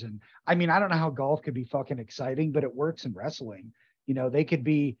golfers? And I mean, I don't know how golf could be fucking exciting, but it works in wrestling. They could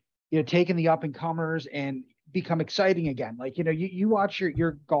be, taking the up and comers and become exciting again. You watch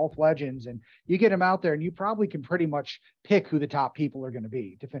your golf legends and you get them out there and you probably can pretty much pick who the top people are going to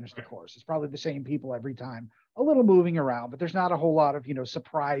be to finish the course. It's probably the same people every time, a little moving around, but there's not a whole lot of,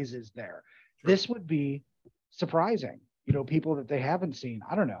 surprises there. Sure. This would be surprising, people that they haven't seen.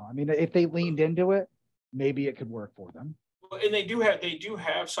 I don't know. I mean, if they leaned into it, maybe it could work for them. Well, and they do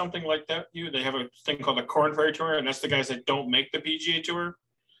have something like that. They have a thing called the Corn Ferry Tour, and that's the guys that don't make the PGA Tour.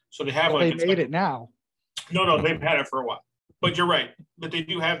 So they have they made it now. No, they've had it for a while. But you're right. But they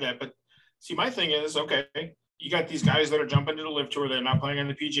do have that. But see, my thing is, okay, you got these guys that are jumping to the Live Tour. They're not playing on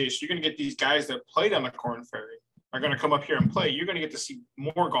the PGA. So you're going to get these guys that played on the Korn Ferry are going to come up here and play. You're going to get to see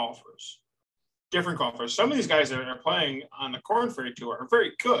more golfers, different golfers. Some of these guys that are playing on the Korn Ferry Tour are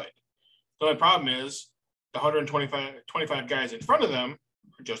very good. The only problem is the 125 guys in front of them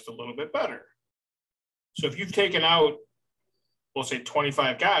are just a little bit better. So if you've taken out, we'll say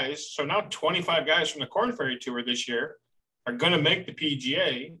 25 guys, so now 25 guys from the Korn Ferry Tour this year are going to make the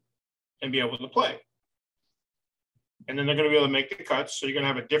PGA and be able to play. And then they're going to be able to make the cuts. So you're going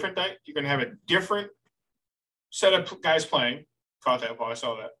to have a different set of guys playing. Caught that, Paul. I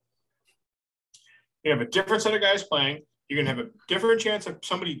saw that. You have a different set of guys playing. You're going to have a different chance of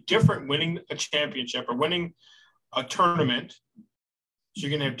somebody different winning a championship or winning a tournament. So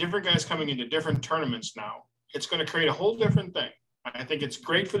you're going to have different guys coming into different tournaments now. It's going to create a whole different thing. I think it's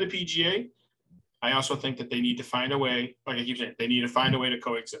great for the PGA. I also think that they need to find a way, like I keep saying, they need to find a way to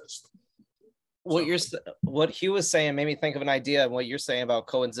coexist. What Hugh was saying made me think of an idea. What you're saying about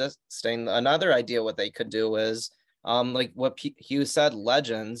coexisting, another idea what they could do is like what Hugh said,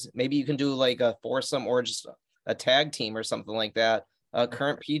 legends. Maybe you can do like a foursome or just a tag team or something like that. A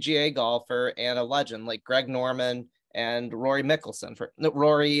current PGA golfer and a legend like Greg Norman and Rory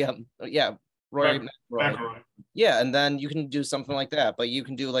McIlroy. McIlroy. Yeah, and then you can do something like that. But you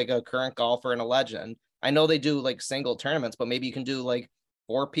can do like a current golfer and a legend. I know they do like single tournaments, but maybe you can do like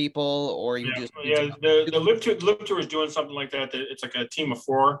 4 people, or you the Live Tour is doing something like that. It's like a team of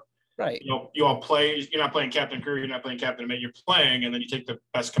 4. Right. You all play. You're not playing Captain Crew. You're not playing Captain Mate. You're playing, and then you take the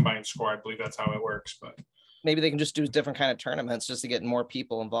best combined score. I believe that's how it works. But maybe they can just do different kind of tournaments just to get more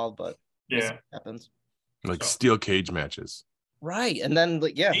people involved. But yeah, happens like steel cage matches. Right, and then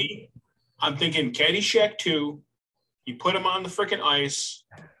like I'm thinking Caddyshack 2. You put him on the freaking ice.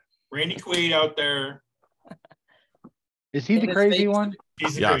 Randy Quaid out there. Is he the crazy one?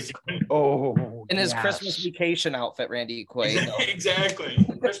 He's the crazy one. Oh, in his Christmas vacation outfit, Randy Quaid. Exactly.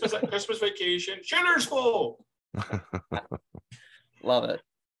 Christmas vacation. Schindler's Full. Love it.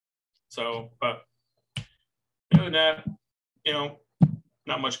 So, but other than that,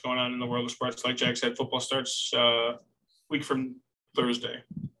 not much going on in the world of sports. Like Jack said, football starts week from Thursday.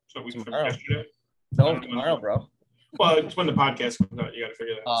 So week from yesterday. No, tomorrow, bro. Well, it's when the podcast comes out. You got to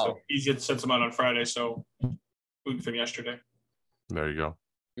figure that out. Oh. So easy to set them out on Friday. So week from yesterday. There you go.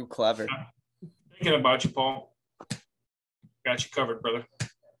 You're clever. Thinking about you, Paul. Got you covered, brother.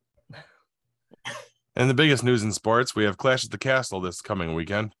 And the biggest news in sports, we have Clash at the Castle this coming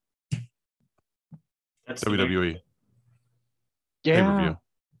weekend. That's WWE. Yeah. Pay-per-view.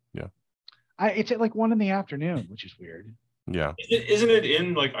 Yeah. It's at like 1 p.m, which is weird. Yeah. Isn't it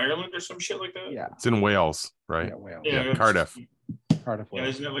in like Ireland or some shit like that? Yeah. It's in Wales, right? Yeah, Wales. Yeah, Cardiff. Cardiff. Yeah,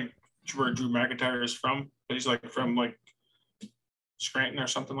 isn't it like where Drew McIntyre is from? He's like from like Scranton or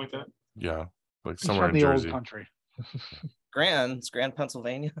something like that. Yeah, like He's somewhere from in the Jersey. Old country. Grand,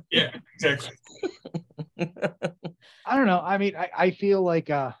 Pennsylvania. Yeah, exactly. I don't know. I mean, I feel like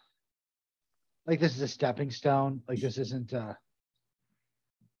this is a stepping stone. Like this isn't.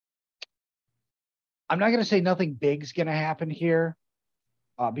 I'm not going to say nothing big's going to happen here,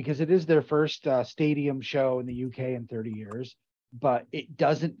 because it is their first stadium show in the UK in 30 years. But it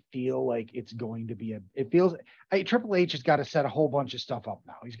doesn't feel like it's going to be Triple H has got to set a whole bunch of stuff up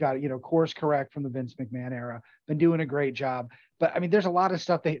now. He's got, course correct from the Vince McMahon era, been doing a great job. But I mean, there's a lot of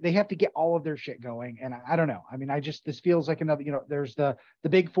stuff they have to get all of their shit going. And I don't know. I mean, this feels like another, there's the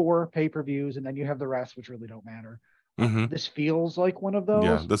big 4 pay-per-views, and then you have the rest, which really don't matter. Mm-hmm. This feels like one of those.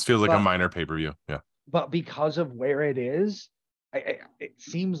 Yeah, this feels like a minor pay-per-view. Yeah. But because of where it is, it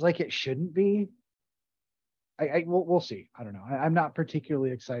seems like it shouldn't be. We'll see. I don't know. I'm not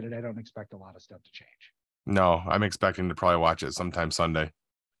particularly excited. I don't expect a lot of stuff to change. No, I'm expecting to probably watch it sometime Sunday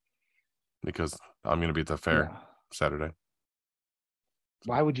because I'm going to be at the fair Saturday.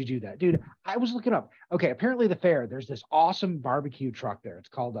 Why would you do that? Dude, I was looking up. Okay, apparently the fair, there's this awesome barbecue truck there. It's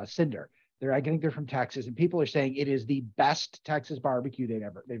called Cinder. I think they're from Texas, and people are saying it is the best Texas barbecue they've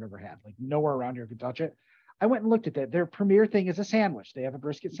ever had. Like nowhere around here can touch it. I went and looked at that. Their premier thing is a sandwich. They have a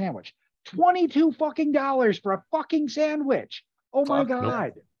brisket sandwich. $22 fucking for a fucking sandwich. Oh my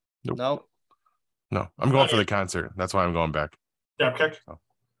God. Nope. No, I'm going for the concert. That's why I'm going back. Dropkick.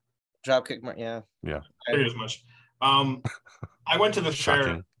 Dropkick. Yeah. I figured as much. I went to the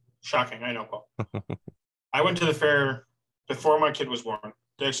fair. Shocking. I know, Paul. I went to the fair before my kid was born.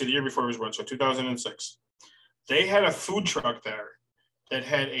 Actually, the year before he was born, so 2006. They had a food truck there that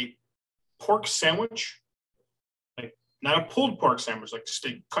had a pork sandwich, like not a pulled pork sandwich, like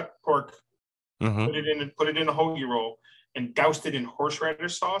steak cut pork. Mm-hmm. Put it in a hoagie roll and doused it in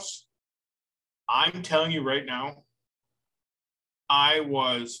horseradish sauce. I'm telling you right now, I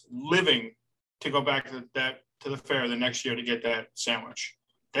was living to go back to the fair the next year to get that sandwich.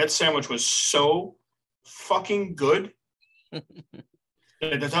 That sandwich was so fucking good.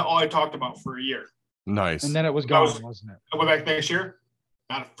 That's all I talked about for a year. Nice. And then it was gone, wasn't it? I went back next year,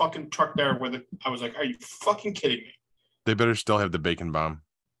 not a fucking truck there with it. I was like, are you fucking kidding me? They better still have the bacon bomb.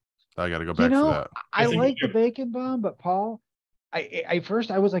 I got to go back for that. I like the bacon bomb, but Paul, I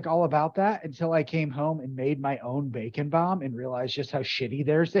first I was like all about that until I came home and made my own bacon bomb and realized just how shitty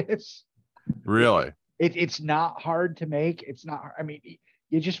theirs is. Really? It's not hard to make. It's not. I mean,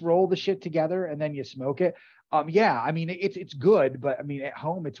 you just roll the shit together and then you smoke it. Yeah, I mean it's good, but I mean at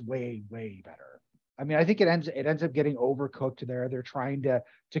home it's way better. I mean I think it ends up getting overcooked there. They're trying to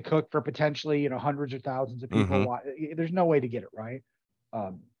cook for potentially hundreds or thousands of people. Mm-hmm. There's no way to get it right.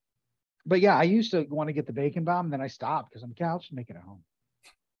 But yeah, I used to want to get the bacon bomb, and then I stopped because I'm I'll just make it at home.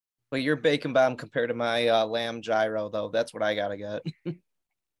 Well, your bacon bomb compared to my lamb gyro, though, that's what I gotta get.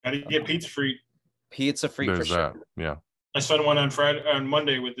 Gotta get pizza free. Pizza free. There's for sure. That. Yeah. My son went on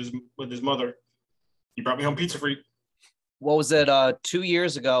Monday with his mother. He brought me home pizza free. What was it? 2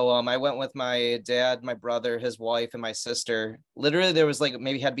 years ago, I went with my dad, my brother, his wife, and my sister. Literally, there was like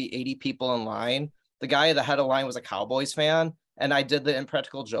maybe had to be 80 people in line. The guy at the head of the line was a Cowboys fan. And I did the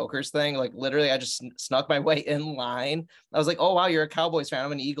Impractical Jokers thing. Like literally, I just snuck my way in line. I was like, oh, wow, you're a Cowboys fan.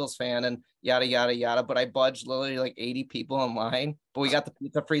 I'm an Eagles fan and yada, yada, yada. But I budged literally like 80 people in line. But we got the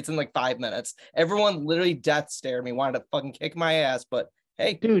pizza frites in like 5 minutes. Everyone literally death stared me, wanted to fucking kick my ass. But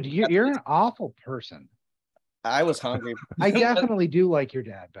hey. Dude, you're an awful person. I was hungry. I definitely do like your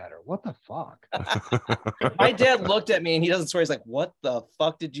dad better. What the fuck? My dad looked at me and he doesn't swear. He's like, what the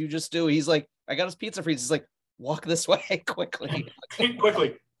fuck did you just do? He's like, I got his pizza frites. He's like, walk this way quickly.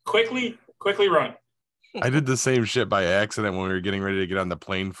 quickly run. I did the same shit by accident when we were getting ready to get on the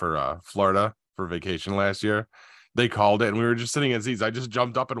plane for Florida for vacation last year. They called it and we were just sitting in seats. I just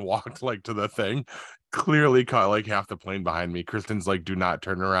jumped up and walked like to the thing. Clearly caught like half the plane behind me. Kristen's like, do not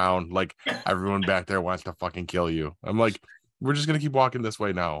turn around. Like everyone back there wants to fucking kill you. I'm like, we're just gonna keep walking this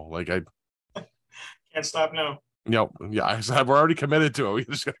way now. Like I can't stop now. Yeah, I said we're already committed to it. We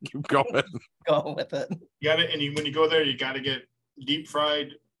just gotta keep going. Go with it. You got it, and when you go there, you got to get deep fried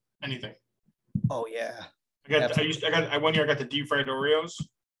anything. Oh yeah. One year I got the deep fried Oreos.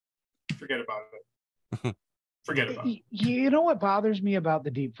 Forget about it. Forget about it. You know what bothers me about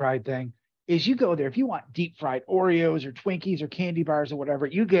the deep fried thing is you go there if you want deep fried Oreos or Twinkies or candy bars or whatever,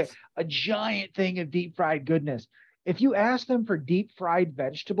 you get a giant thing of deep fried goodness. If you ask them for deep fried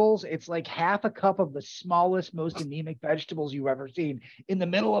vegetables, it's like half a cup of the smallest, most anemic vegetables you've ever seen in the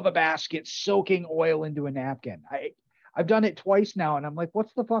middle of a basket, soaking oil into a napkin. I've done it twice now, and I'm like,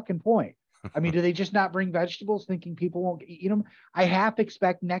 what's the fucking point? I mean, do they just not bring vegetables thinking people won't eat them? I half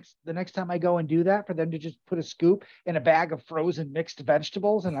expect the next time I go and do that for them to just put a scoop in a bag of frozen mixed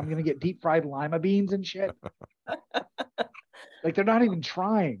vegetables, and I'm going to get deep fried lima beans and shit. Like they're not even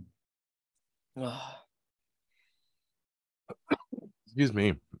trying. Excuse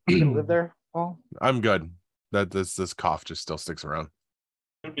me. You gonna live there, Paul? I'm good. That this cough just still sticks around.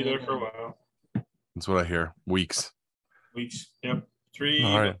 It'll be there for a while. That's what I hear. Weeks. Yep.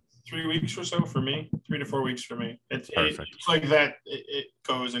 3 weeks or so for me. 3 to 4 weeks for me. It's like that. It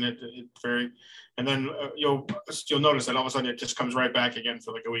goes and it very, and then you'll notice that all of a sudden it just comes right back again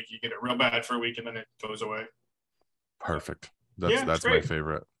for like a week. You get it real bad for a week and then it goes away. Perfect. That's my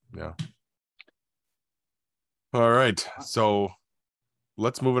favorite. Yeah. All right. So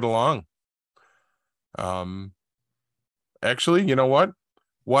let's move it along. Actually, you know what?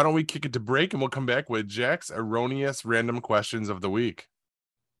 Why don't we kick it to break and we'll come back with Jack's erroneous random questions of the week.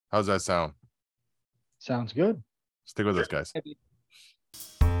 How's that sound? Sounds good. Stick with us, guys.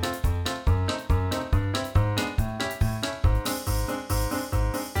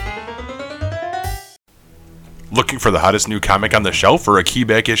 Looking for the hottest new comic on the shelf or a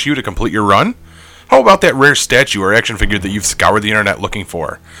keyback issue to complete your run? How about that rare statue or action figure that you've scoured the internet looking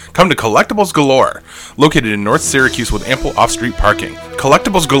for? Come to Collectibles Galore. Located in North Syracuse with ample off-street parking,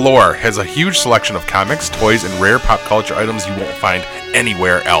 Collectibles Galore has a huge selection of comics, toys, and rare pop culture items you won't find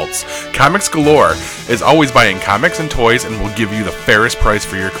anywhere else. Comics Galore is always buying comics and toys and will give you the fairest price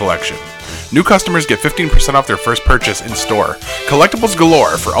for your collection. New customers get 15% off their first purchase in store. Collectibles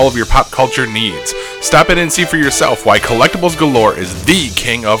Galore for all of your pop culture needs. Stop in and see for yourself why Collectibles Galore is the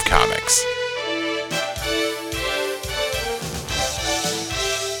king of comics.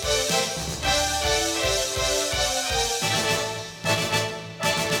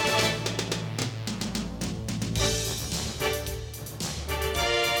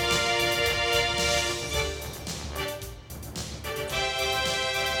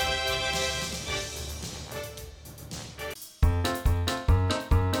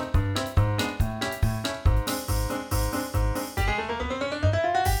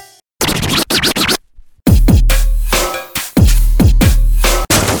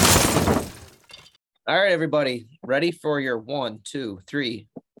 right, everybody, ready for your 1, 2, 3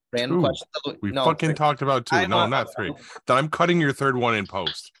 random Two. questions? We No, fucking 3. talked about 2. No, not 3. Then I'm cutting your third one in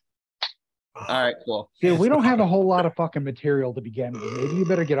post. All right, cool. Dude, we don't have a whole lot of fucking material to begin with. Maybe you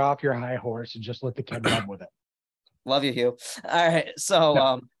better get off your high horse and just let the kid run with it. Love you, Hugh. All right,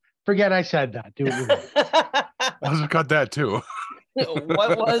 so Forget I said that. Do it. I'll just cut that too.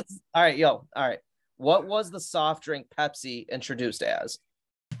 what was all right. What was the soft drink Pepsi introduced as?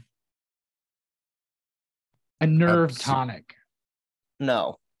 A nerve Pepsi. tonic.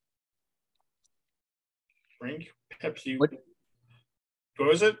 No. Drink Pepsi. What- What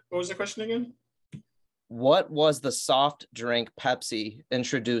was it? What was the question again? What was the soft drink Pepsi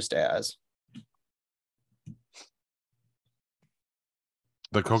introduced as?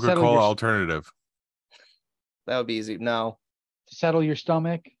 The Settle Coca-Cola your- alternative. That would be easy. No. To settle your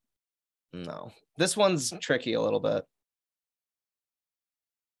stomach. No. This one's tricky a little bit.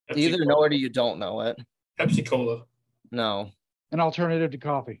 Pepsi You either Cola. know it or you don't know it. Pepsi Cola. No. An alternative to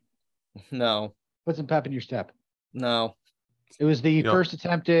coffee. No. Put some pep in your step. No. It was the Yep. first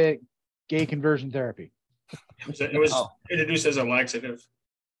attempt at gay conversion therapy. It was Oh. introduced as a laxative.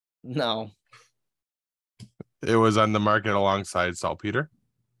 No. It was on the market alongside saltpeter.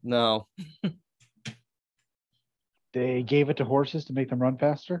 No. They gave it to horses to make them run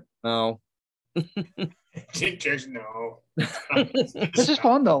faster. No. There's no. This is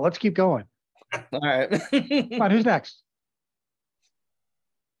fun though. Let's keep going. All right. Come on, who's next?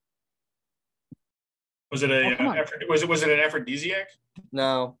 Was it a? Oh, come on. Was it an aphrodisiac?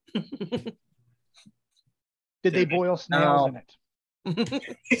 No. Did they boil snails in it?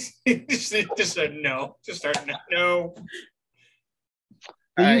 just said no. Just start no.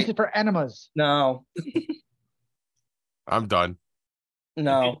 They All used right. it for enemas. No. I'm done.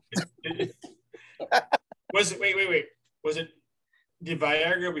 No. Was it? Wait. Was it the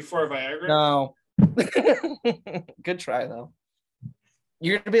Viagra before Viagra? No. Good try though.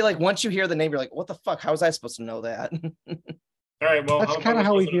 You're gonna be like, once you hear the name, you're like, what the fuck? How was I supposed to know that? All right. Well, That's kind of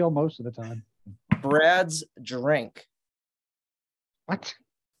how we feel most of the time. Brad's drink. What?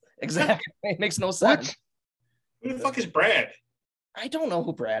 Exactly. It makes no sense. What? Who the fuck is Brad? I don't know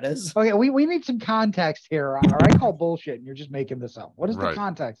who Brad is. Okay, we need some context here, or I call bullshit and you're just making this up. What is Right. the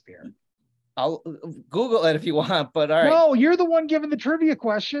context here? I'll Google it if you want, but all right. No, you're the one giving the trivia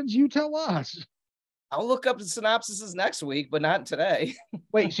questions. You tell us. I'll look up the synopsises next week, but not today.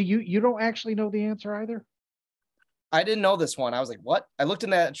 Wait, so you don't actually know the answer either? I didn't know this one. I was like, what? I looked in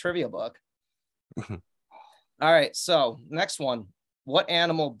that trivia book. All right. So next one. What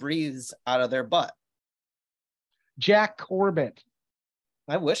animal breathes out of their butt? Jack Corbett.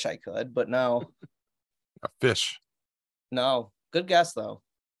 I wish I could, but no. A fish No. Good guess though.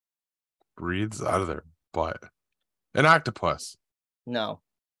 breathes out of their butt. An octopus. No.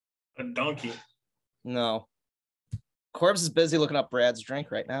 A donkey. No. Corbs is busy looking up Brad's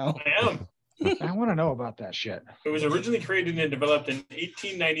drink right now. I am. I want to know about that shit. It was originally created and developed in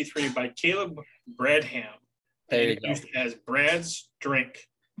 1893 by Caleb Bradham. There you and go. used as Brad's drink.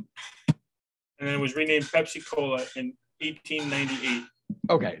 And then it was renamed Pepsi Cola in 1898.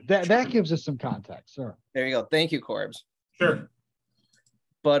 Okay, that gives us some context, sir. There you go. Thank you, Corbs. Sure.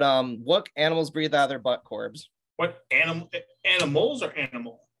 But what animals breathe out of their butt, Corbs? What animals or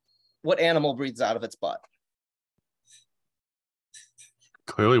animal? What animal breathes out of its butt?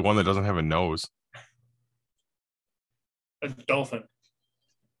 Clearly one that doesn't have a nose. A dolphin.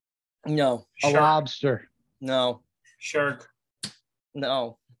 No. A Shark. lobster. No. Shark.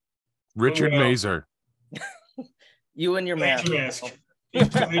 No. Richard Who else? Mazer. You and your mask. Mask.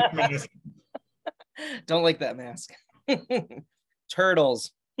 Mask. Don't like that mask.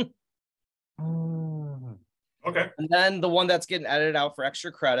 Turtles. Mm. Okay. And then the one that's getting edited out for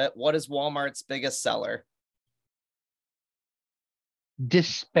extra credit. What is Walmart's biggest seller?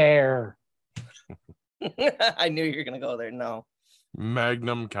 Despair. I knew you were going to go there. No.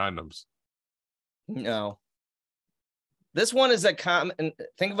 Magnum condoms. No. This one is a common.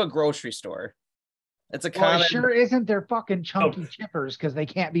 Think of a grocery store. It's a Well, common. it sure isn't their fucking chunky chippers because they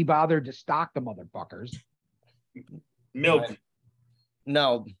can't be bothered to stock the motherfuckers. Milk.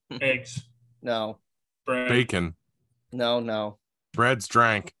 No. Eggs. No. Bread. Bacon. No. No. Bread's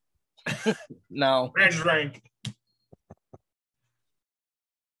drank. No. Bread's rank.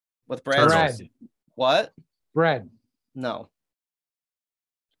 With Brad's. Turtles. Bread. What? Bread. No.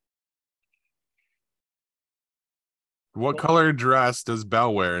 What color dress does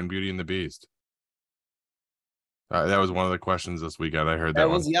Belle wear in Beauty and the Beast? That was one of the questions this weekend. I heard that That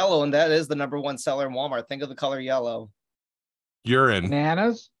one. was yellow, and that is the number one seller in Walmart. Think of the color yellow. Urine.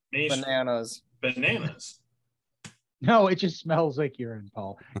 Bananas. Mace. Bananas. Bananas. No, it just smells like urine,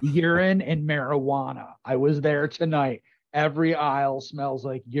 Paul. Urine and marijuana. I was there tonight. Every aisle smells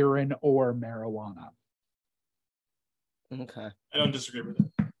like urine or marijuana. Okay. I don't disagree with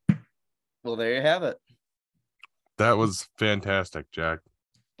that. Well, there you have it. That was fantastic, Jack.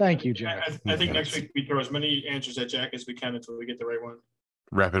 Thank you, Jack. I think next week we throw as many answers at Jack as we can until we get the right one.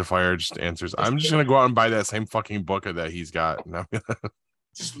 Rapid fire just answers. I'm just gonna go out and buy that same fucking book that he's got.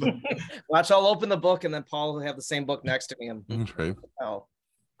 Watch, I'll open the book and then Paul will have the same book next to me. And Right. oh,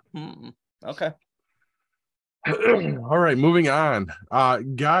 okay. All right, moving on.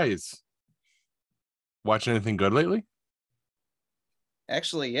 Guys, watch anything good lately?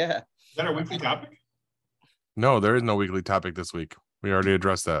 Actually, yeah. Is that our weekly topic? No, there is no weekly topic this week. We already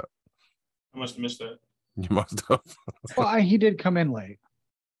addressed that. I must have missed that. You must have. Well, he did come in late,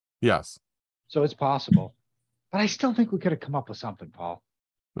 Yes. so it's possible. But I still think we could have come up with something, Paul.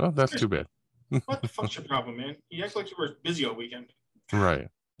 Well, that's too bad. What the fuck's your problem, man? You act like you were busy all weekend. Right.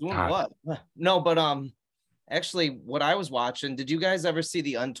 Doing God. what? No, but actually, what I was watching. Did you guys ever see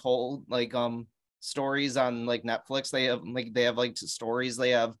the Untold stories on like Netflix? They have like stories.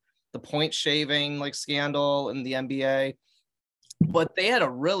 They have the point shaving like scandal in the NBA, but they had a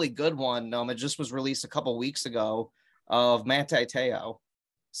really good one. It just was released a couple weeks ago of Manti Te'o.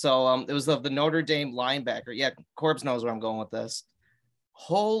 So it was of the Notre Dame linebacker. Yeah, Corbs knows where I'm going with this.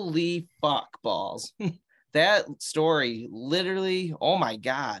 Holy fuck balls. That story literally, oh my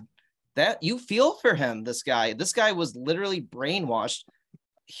God, that you feel for him. This guy was literally brainwashed.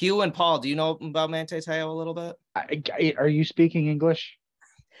 Hugh and Paul, do you know about Manti Te'o a little bit? Are you speaking English?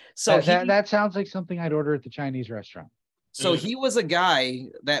 So that sounds like something I'd order at the Chinese restaurant. So he was a guy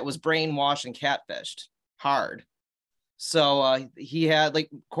that was brainwashed and catfished hard. So he had,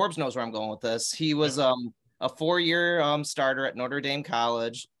 like, Corbs knows where I'm going with this. He was a 4-year starter at Notre Dame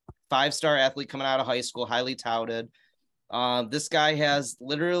College, 5-star athlete coming out of high school, highly touted. This guy has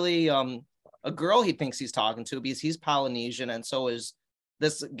literally a girl he thinks he's talking to because he's Polynesian, and so is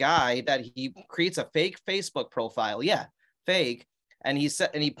this guy that he creates a fake Facebook profile. Yeah, fake. And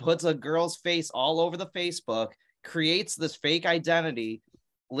he puts a girl's face all over the Facebook, creates this fake identity.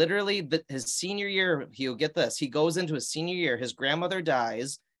 Literally, his senior year, he'll get this. He goes into his senior year, his grandmother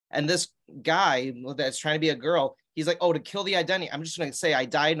dies, and this guy that's trying to be a girl, he's like, oh, to kill the identity, I'm just going to say I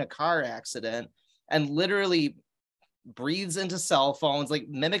died in a car accident, and literally breathes into cell phones, like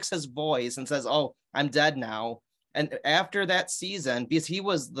mimics his voice and says, oh, I'm dead now. And after that season, because he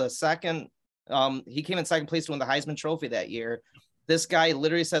was the second, he came in second place to win the Heisman Trophy that year. This guy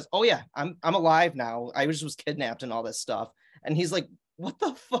literally says, oh yeah, I'm alive now. I was kidnapped and all this stuff. And he's like, what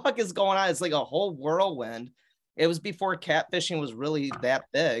the fuck is going on? It's like a whole whirlwind. It was before catfishing was really that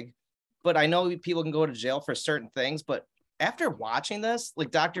big. But I know people can go to jail for certain things. But after watching this,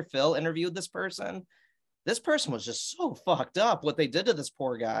 like Dr. Phil interviewed this person was just so fucked up what they did to this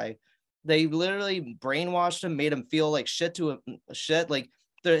poor guy. They literally brainwashed him, made him feel like shit. Like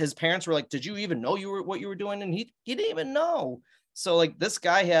his parents were like, did you even know what you were doing? And he didn't even know. So like this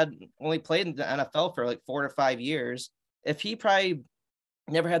guy had only played in the NFL for like 4 to 5 years. If he probably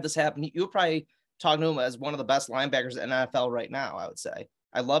never had this happen, you would probably talk to him as one of the best linebackers in NFL right now, I would say.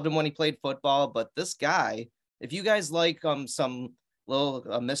 I loved him when he played football, but this guy, if you guys like some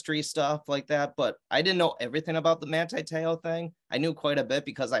little mystery stuff like that, but I didn't know everything about the Manti Te'o thing. I knew quite a bit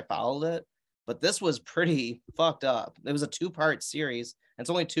because I followed it, but this was pretty fucked up. It was a 2-part series. It's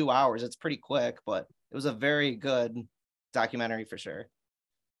only 2 hours. It's pretty quick, but it was a very good documentary for sure.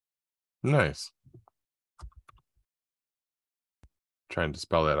 Nice. Trying to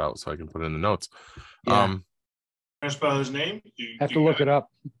spell that out so I can put it in the notes. Yeah. Can I spell his name? Have to look it up.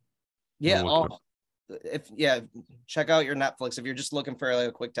 Yeah. Check out your Netflix if you're just looking for like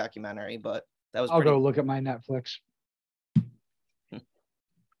a quick documentary. But that was. I'll go look at my Netflix.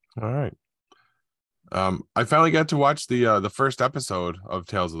 All right. I finally got to watch the first episode of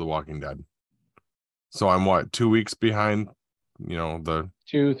Tales of the Walking Dead. So I'm 2 weeks behind, the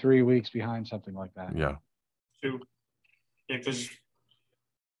 2-3 weeks behind, something like that. Yeah. 2. Yeah, because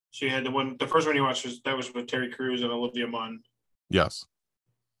she had the first one you watched was with Terry Crews and Olivia Munn. Yes.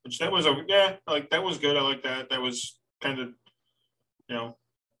 Which that was that was good. I like that. That was kind of, That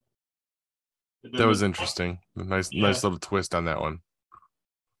was interesting. Nice little twist on that one.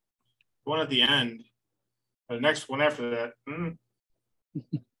 The one at the end. The next one after that.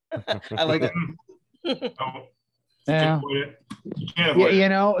 I like it. Yeah. You can't avoid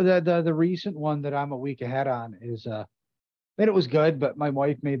it. The recent one that I'm a week ahead on is it was good, but my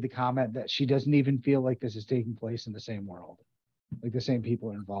wife made the comment that she doesn't even feel like this is taking place in the same world, like the same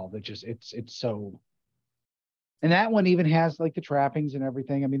people are involved. It's so, and that one even has like the trappings and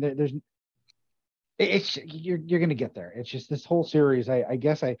everything. I mean, It's you're gonna get there. It's just this whole series. I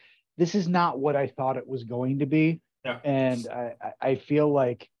guess this is not what I thought it was going to be, and I feel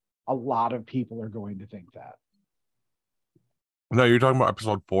like a lot of people are going to think that. No, you're talking about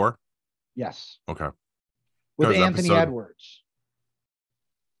episode 4? Yes. Okay. With Anthony Edwards.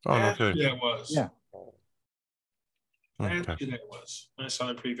 Oh, okay. Yeah, it was. Yeah. Okay. That was. I saw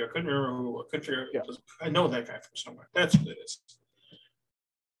the preview. I couldn't remember who. I couldn't figure it was. I know that guy from somewhere. That's what it is.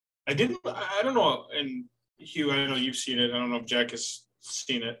 I don't know. And Hugh, I know you've seen it. I don't know if Jack has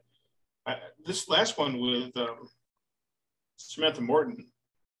seen it. This last one with Samantha Morton.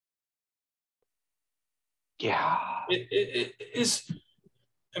 Yeah. It is.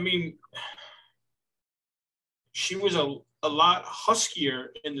 I mean, she was a lot huskier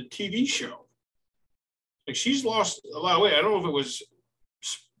in the TV show. Like, she's lost a lot of weight. I don't know if it was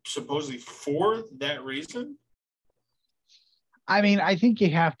supposedly for that reason. I mean, I think you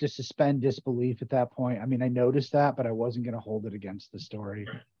have to suspend disbelief at that point. I mean, I noticed that, but I wasn't going to hold it against the story.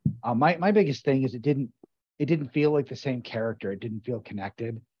 My biggest thing is it didn't feel like the same character. It didn't feel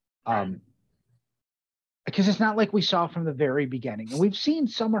connected. Because it's not like we saw from the very beginning, and we've seen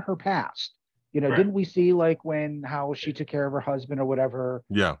some of her past. Didn't we see like how she took care of her husband or whatever?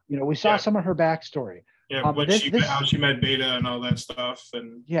 Yeah. We saw some of her backstory. Yeah, how she met Beta and all that stuff,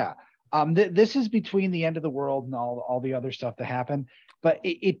 and this is between the end of the world and all the other stuff that happened, but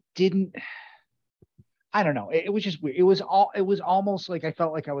it didn't. I don't know. It was just weird. It was almost like I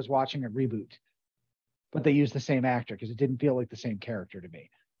felt like I was watching a reboot, but they used the same actor because it didn't feel like the same character to me.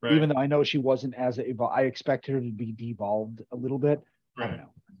 Right. Even though I know she wasn't as evolved, I expected her to be devolved a little bit. Right. I don't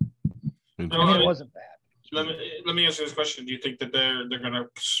know. I mean, it wasn't bad. Let me ask you this question: do you think that they're going to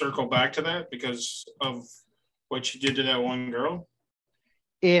circle back to that because of what she did to that one girl?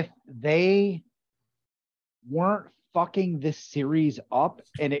 If they weren't fucking this series up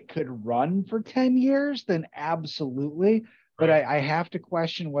and it could run for 10 years, then absolutely. But I have to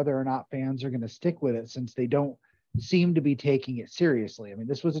question whether or not fans are going to stick with it since they don't seem to be taking it seriously. I mean,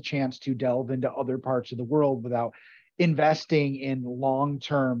 this was a chance to delve into other parts of the world without investing in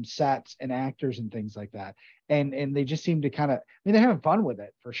long-term sets and actors and things like that. And they just seem to kind of, I mean, they're having fun with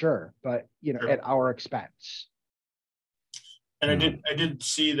it for sure, but at our expense. And I did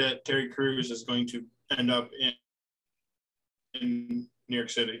see that Terry Crews is going to end up in New York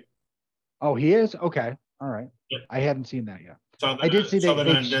City. Oh, he is? Okay. All right. Yeah. I hadn't seen that yet. I did see that on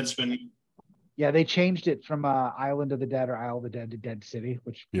Deadspin. Yeah, they changed it from Island of the Dead or Isle of the Dead to Dead City,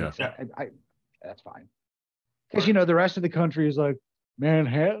 which that's fine. Because the rest of the country is like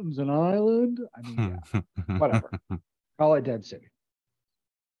Manhattan's an island. I mean, whatever. Call it Dead City.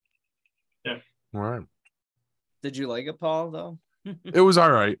 Yeah. All right. Did you like it, Paul? Though it was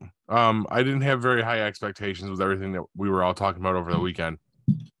all right. I didn't have very high expectations with everything that we were all talking about over the weekend,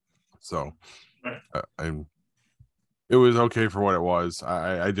 so it was okay for what it was.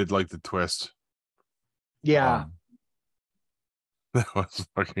 I did like the twist. Yeah. That was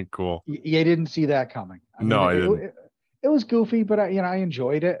fucking cool. You didn't see that coming. I didn't. It was goofy, but I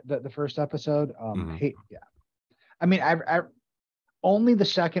enjoyed it. The first episode. I mean, I only the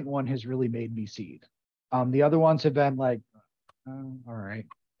second one has really made me seed. The other ones have been like, all right,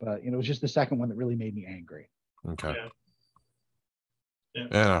 but it was just the second one that really made me angry. Okay.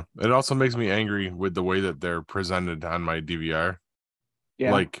 Yeah. It also makes me angry with the way that they're presented on my DVR.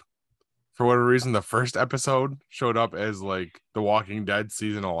 Yeah. Like, for whatever reason, the first episode showed up as like The Walking Dead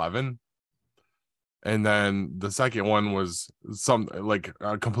season 11. And then the second one was some like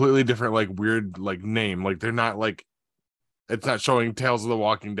a completely different, like weird, like name. Like they're not like, it's not showing Tales of the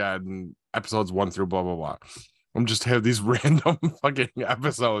Walking Dead and episodes 1 through blah, blah, blah. I'm just have these random fucking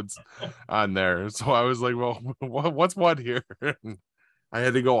episodes on there. So I was like, well, what's what here? I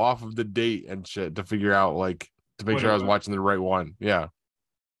had to go off of the date and shit to figure out, like, to make sure I was watching the right one. Yeah.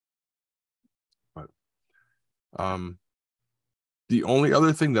 But the only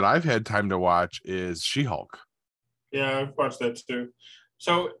other thing that I've had time to watch is She-Hulk. Yeah, I've watched that too.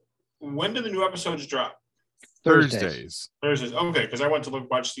 So when do the new episodes drop? Thursdays. Okay, because I went to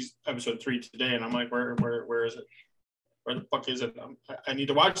watch episode 3 today, and I'm like, where is it? Where the fuck is it? I need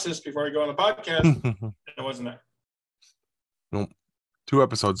to watch this before I go on the podcast. And it wasn't there. Nope. 2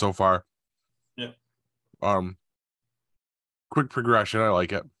 episodes so far. Yeah. Quick progression. I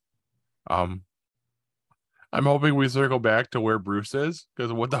like it. I'm hoping we circle back to where Bruce is,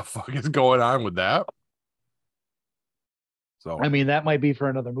 because what the fuck is going on with that? So I mean, that might be for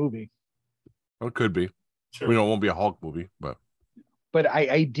another movie. It could be. Sure. We know it won't be a Hulk movie, but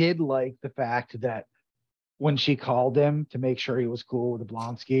I did like the fact that when she called him to make sure he was cool with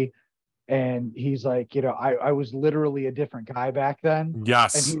Blonsky, And he's like, I was literally a different guy back then.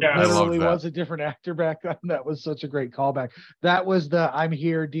 Yes, And he I love literally that. was a different actor back then. That was such a great callback. That was the I'm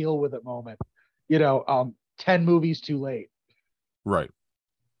here, deal with it moment. 10 movies too late. Right.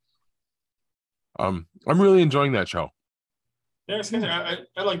 I'm really enjoying that show. Yeah,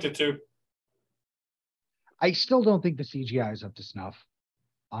 I liked it too. I still don't think the CGI is up to snuff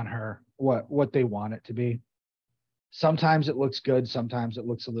on her, what they want it to be. Sometimes it looks good, sometimes it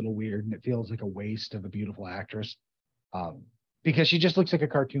looks a little weird, and it feels like a waste of a beautiful actress. Because she just looks like a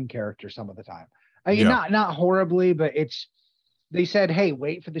cartoon character some of the time. I mean, not horribly, but they said, hey,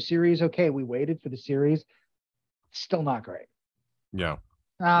 wait for the series. Okay, we waited for the series. Still not great. Yeah.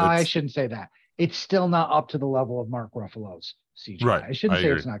 No, I shouldn't say that. It's still not up to the level of Mark Ruffalo's CGI. Right. I shouldn't say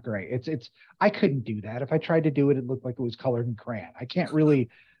it's not great. It's I couldn't do that. If I tried to do it, it looked like it was colored in crayon. I can't really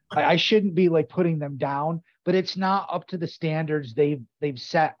I shouldn't be like putting them down, but it's not up to the standards they've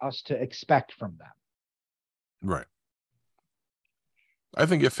set us to expect from them. Right. I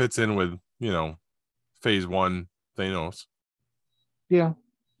think it fits in with, phase 1 Thanos. Yeah.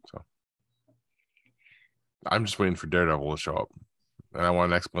 So I'm just waiting for Daredevil to show up. And I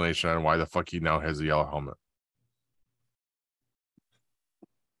want an explanation on why the fuck he now has a yellow helmet.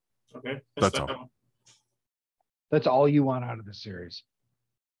 Okay. That's all. That's all you want out of the series.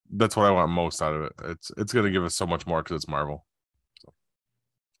 That's what I want most out of it. It's going to give us so much more because it's Marvel.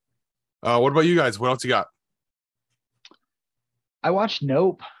 So. What about you guys? What else you got? I watched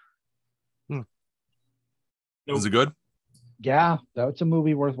Nope. Nope. Is it good? Yeah, that's a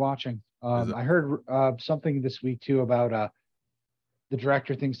movie worth watching. I heard something this week too about the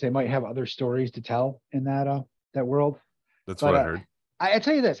director thinks they might have other stories to tell in that world. That's what I heard. I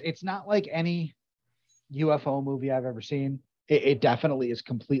tell you this, it's not like any UFO movie I've ever seen. It definitely is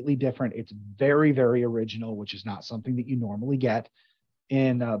completely different. It's very, very original, which is not something that you normally get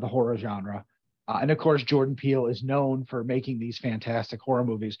in the horror genre. And of course, Jordan Peele is known for making these fantastic horror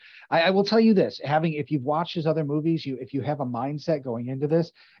movies. I will tell you this, if you've watched his other movies, if you have a mindset going into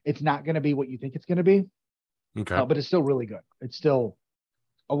this, it's not going to be what you think it's going to be. Okay. But it's still really good. It's still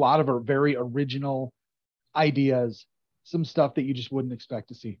a lot of very original ideas, some stuff that you just wouldn't expect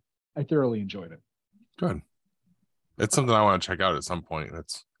to see. I thoroughly enjoyed it. Good. It's something I want to check out at some point.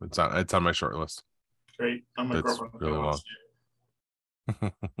 It's on my short list. Great. I'm my It's girlfriend. really long.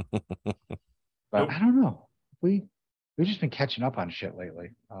 But I don't know. We've just been catching up on shit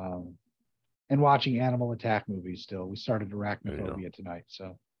lately. And watching animal attack movies still. We started Arachnophobia tonight.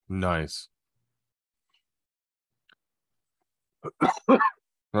 So nice.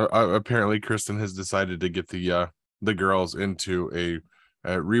 Apparently Kristen has decided to get the girls into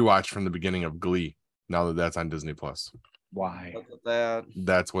a rewatch from the beginning of Glee now that that's on Disney Plus. Why? Look at that.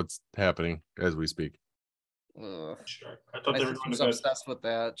 That's what's happening as we speak. Sure. I thought My they were sister's going to obsessed with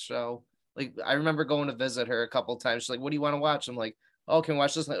that show. Like, I remember going to visit her a couple times. She's like, "What do you want to watch?" I'm like, "Oh, can we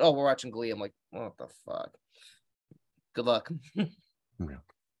watch this?" Like, "Oh, we're watching Glee." I'm like, "What the fuck?" Good luck. Yeah.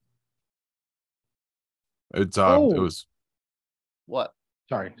 It was what?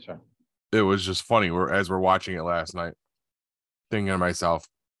 Sorry. It was just funny. As we're watching it last night, thinking to myself,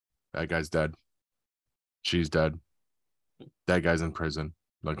 that guy's dead. She's dead. That guy's in prison.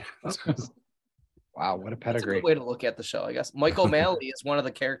 Like, wow, what a pedigree. That's a good way to look at the show, I guess. Mike O'Malley is one of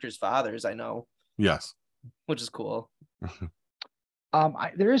the character's fathers, I know. Yes. Which is cool.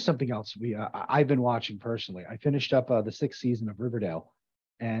 There is something else I've been watching personally. I finished up the 6th season of Riverdale,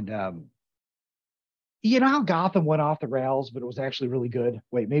 and you know how Gotham went off the rails, but it was actually really good.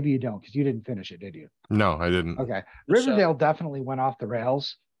 Wait, maybe you don't, because you didn't finish it, did you? No, I didn't. Okay, Riverdale definitely went off the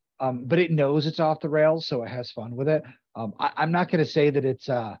rails, but it knows it's off the rails, so it has fun with it. I'm not going to say that it's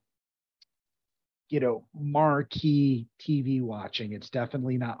marquee TV watching. It's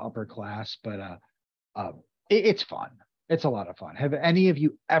definitely not upper class, but it's fun. It's a lot of fun. Have any of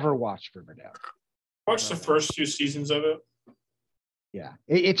you ever watched Riverdale? Watch the first 2 seasons of it. Yeah,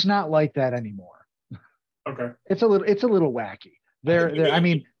 it's not like that anymore. Okay. It's a little wacky. I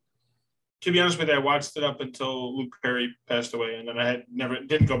mean, to be honest with you, I watched it up until Luke Perry passed away, and then I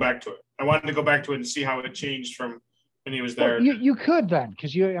didn't go back to it. I wanted to go back to it and see how it changed from when he was there. Well, you could then,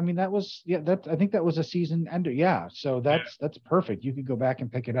 because I think that was a season ender. Yeah, so that's perfect. You could go back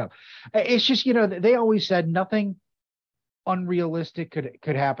and pick it up. It's just they always said nothing unrealistic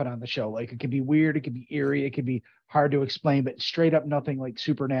could happen on the show. Like, it could be weird, it could be eerie, it could be hard to explain, but straight up nothing like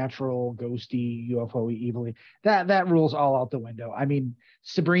supernatural, ghosty, UFO-y, evilly. That rules all out the window. I mean,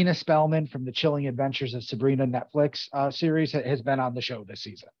 Sabrina Spellman from the Chilling Adventures of Sabrina Netflix series has been on the show this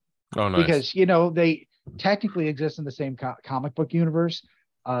season. Oh, nice. Because they technically exist in the same comic book universe,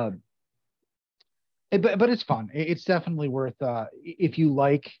 but it's fun. It's definitely worth if you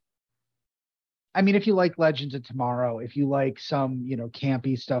like I mean, if you like Legends of Tomorrow, if you like some,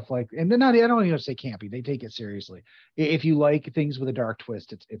 campy stuff and they're not, I don't even say campy, they take it seriously. If you like things with a dark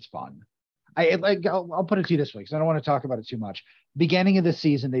twist, it's fun. I'll put it to you this way, because I don't want to talk about it too much. Beginning of this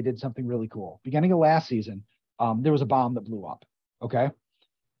season, they did something really cool. Beginning of last season, there was a bomb that blew up. Okay.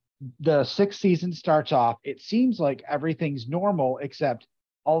 The 6th season starts off. It seems like everything's normal, except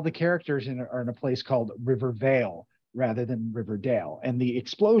all the characters are in a place called Rivervale rather than Riverdale. And the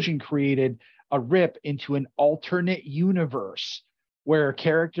explosion created a rip into an alternate universe where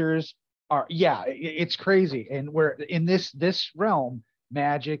characters are, it's crazy. And where in this realm,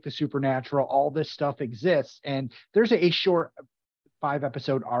 magic, the supernatural, all this stuff exists. And there's a short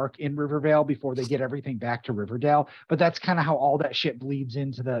 5-episode arc in Rivervale before they get everything back to Riverdale. But that's kind of how all that shit bleeds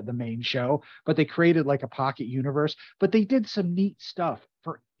into the main show. But they created like a pocket universe, but they did some neat stuff.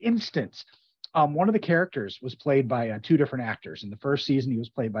 For instance, one of the characters was played by 2 different actors. In the first season, he was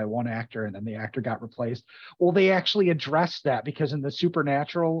played by one actor, and then the actor got replaced. Well, they actually addressed that, because in the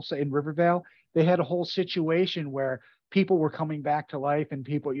supernatural in Riverdale, they had a whole situation where people were coming back to life, and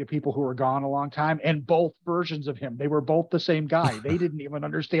people who were gone a long time, and both versions of him, they were both the same guy. They didn't even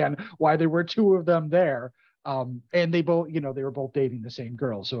understand why there were 2 of them there. And they both, they were both dating the same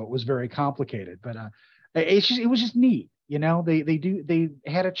girl. So it was very complicated, but it was just neat. They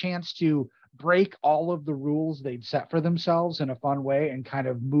had a chance to break all of the rules they'd set for themselves in a fun way and kind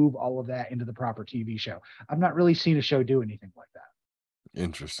of move all of that into the proper TV show. I've not really seen a show do anything like that.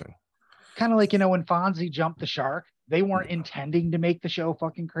 Interesting. Kind of like, when Fonzie jumped the shark, they weren't intending to make the show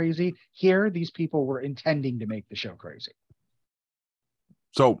fucking crazy. Here, these people were intending to make the show crazy.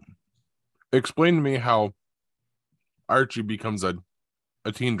 So explain to me how Archie becomes a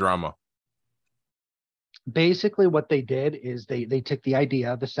teen drama. Basically what they did is they took the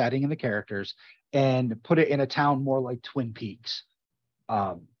idea, the setting and the characters, and put it in a town more like Twin Peaks,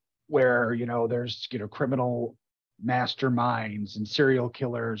 where, there's, criminal masterminds and serial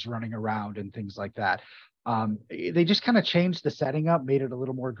killers running around and things like that. They just kind of changed the setting up, made it a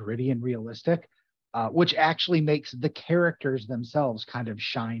little more gritty and realistic, which actually makes the characters themselves kind of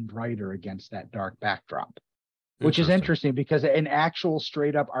shine brighter against that dark backdrop. Which is interesting, because an actual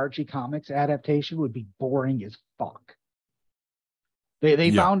straight up Archie comics adaptation would be boring as fuck.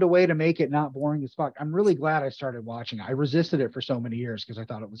 They found a way to make it not boring as fuck. I'm really glad I started watching. I resisted it for so many years because I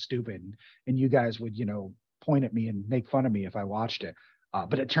thought it was stupid, and you guys would, point at me and make fun of me if I watched it.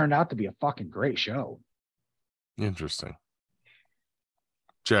 But it turned out to be a fucking great show. Interesting.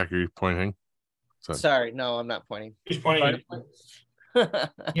 Jack, are you pointing? Sorry, no, I'm not pointing. He's pointing. You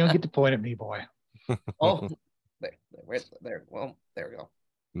don't get to point at me, boy. Oh. There. Well, there we go.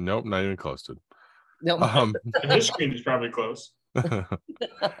 Nope, not even close to it. Nope. This screen is probably close. Do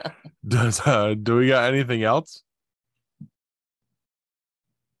we got anything else?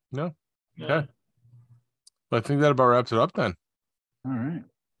 No. Okay. Well, I think that about wraps it up then. All right.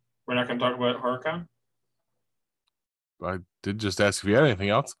 We're not going to talk about HorrorCon? I did just ask if you had anything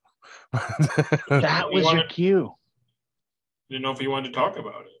else. That was your cue. Didn't know if you wanted to talk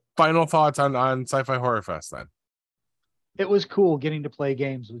about it. Final thoughts on Sci-Fi Horror Fest then. It was cool getting to play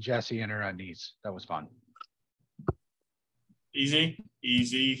games with Jessie and her niece. That was fun. Easy,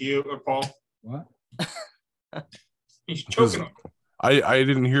 Hugh or Paul. What? He's choking. I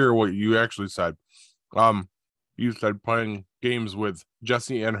didn't hear what you actually said. You said playing games with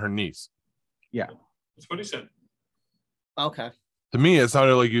Jessie and her niece. Yeah, that's what he said. Okay. To me, it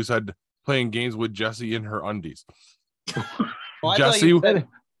sounded like you said playing games with Jessie in her undies. Well,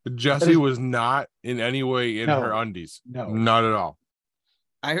 Jessie was not in any way in her undies. No, not at all.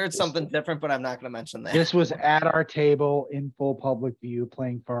 I heard something different, but I'm not going to mention that. This was at our table in full public view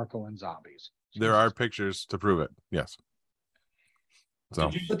playing Farkle and Zombies. There are pictures to prove it. Yes.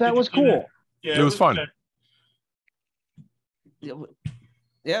 So, but that was cool. Yeah, it was fun.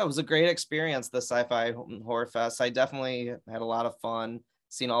 Yeah, it was a great experience, the Sci-Fi Horror Fest. I definitely had a lot of fun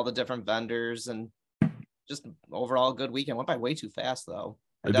seeing all the different vendors, and just overall good weekend. Went by way too fast though.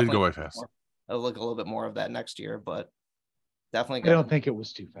 It did go by fast. I'll look a little bit more of that next year, but definitely. I don't think it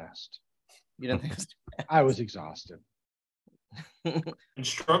was too fast. You didn't think it was too fast? I was exhausted. And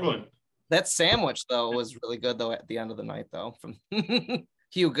struggling. That sandwich though was really good though at the end of the night though. From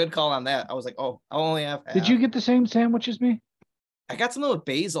Hugh, good call on that. I was like, oh, I'll only have half. Did you get the same sandwich as me? I got something with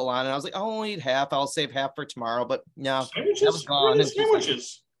basil on it. I was like, I'll only eat half. I'll save half for tomorrow. But no, sandwiches? That was gone.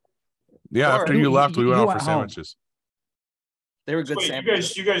 Sandwiches. Yeah, after you left, we went out for sandwiches. They were good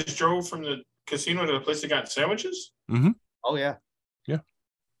sandwiches. You guys drove from the casino to the place that got sandwiches? Mm-hmm. Oh yeah. Yeah.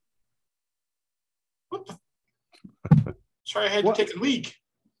 What the? Sorry, I had to take a leak.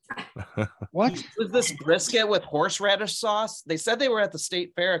 What? Was this brisket with horseradish sauce? They said they were at the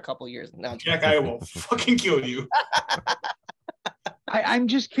state fair a couple years now. Jack, I will fucking kill you. I'm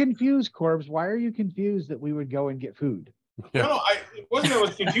just confused, Corbs. Why are you confused that we would go and get food? Yeah. No, it wasn't. I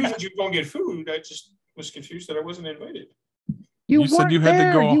was confused that you were going to get food. I just was confused that I wasn't invited. You said you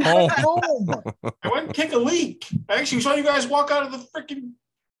had to go home. I went and take a leak. I actually saw you guys walk out of the freaking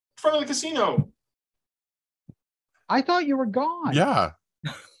front of the casino. I thought you were gone. Yeah.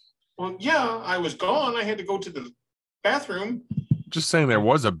 Well, yeah, I was gone. I had to go to the bathroom. Just saying, there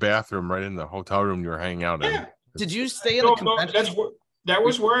was a bathroom right in the hotel room you were hanging out in. Yeah. Did you stay in the convention? That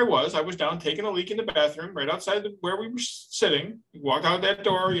was where I was. I was down taking a leak in the bathroom right outside where we were sitting. You walked out that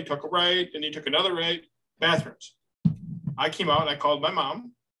door, you took a right, and you took another right. Bathrooms. I came out and I called my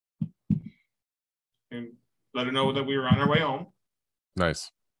mom and let her know that we were on our way home. Nice.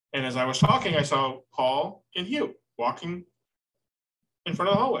 And as I was talking, I saw Paul and Hugh walking in front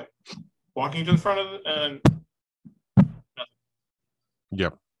of the hallway, walking to the front of the,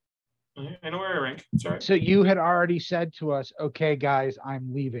 Yep. I know where I rank. Sorry. So you had already said to us, okay, guys,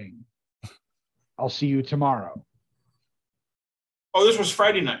 I'm leaving. I'll see you tomorrow. Oh, this was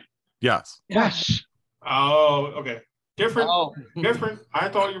Friday night. Yes. Yes. Oh, okay. Different. Oh. Different. I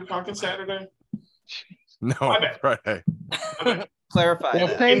thought you were talking Saturday. No. My bad. Right. Clarify Well,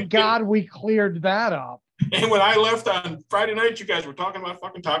 that. thank God we cleared that up. And when I left on Friday night, you guys were talking about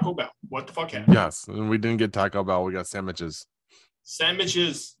fucking Taco Bell. What the fuck happened? Yes. And we didn't get Taco Bell. We got sandwiches.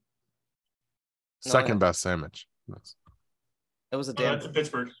 Sandwiches. Second best sandwich. Yes. It was a That's in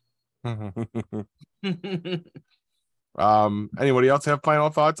Pittsburgh. Anybody else have final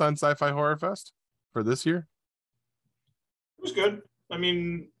thoughts on Sci-Fi Horror Fest for this year? It was good. I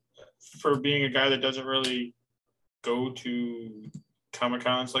mean, for being a guy that doesn't really go to Comic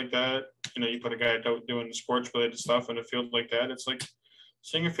Cons like that, you know, you put a guy doing sports related stuff in a field like that, it's like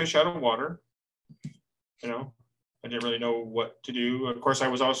seeing a fish out of water. You know, I didn't really know what to do. Of course, I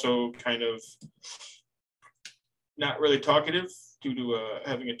was also kind of not really talkative due to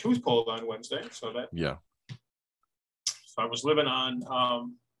having a tooth pulled on Wednesday. So I was living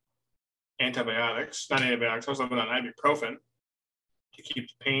on antibiotics, not antibiotics. I was living on ibuprofen to keep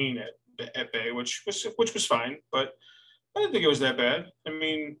the pain at bay, which was fine, but I didn't think it was that bad. I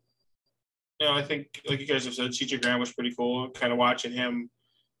mean, you know, I think, like you guys have said, CJ Graham was pretty cool. Kind of watching him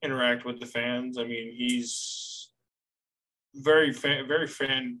interact with the fans. I mean, he's very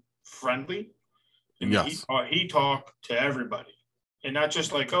fan friendly. I mean, yes. He talked to everybody, and not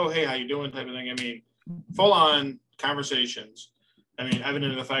just like, oh, hey, how you doing type of thing. I mean, full on conversations. I mean,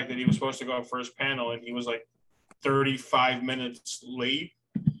 evident in the fact that he was supposed to go up for his panel and he was like 35 minutes late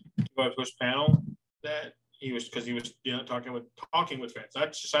to go up to his panel. That he was, because he was, you know, talking with fans, not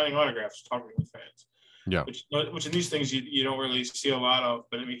just signing autographs, talking with fans. Yeah. Which in these things you don't really see a lot of.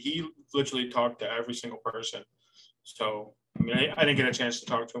 But I mean, he literally talked to every single person. So I mean, I didn't get a chance to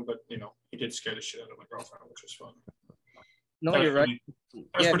talk to him, but you know, he did scare the shit out of my girlfriend, which was fun. No, you're right.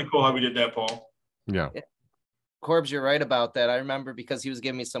 That was pretty cool how we did that, Paul. Yeah. Corbs, you're right about that. I remember because he was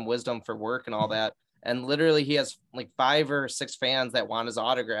giving me some wisdom for work and all that. And literally he has like 5 or 6 fans that want his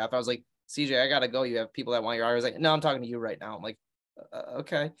autograph. I was like, CJ, I got to go. You have people that want your autograph. He's like, no, I'm talking to you right now. I'm like,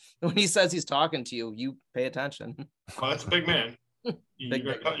 okay. When he says he's talking to you, you pay attention. Well, that's a big man. You're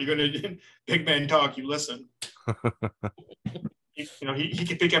going to big man talk. You listen. You know, he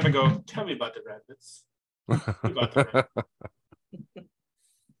can pick up and go, tell me about the rabbits.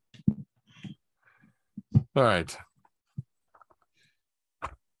 All right.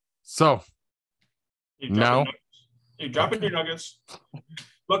 So now you're dropping your nuggets.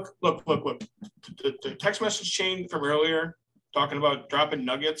 Look. The text message chain from earlier talking about dropping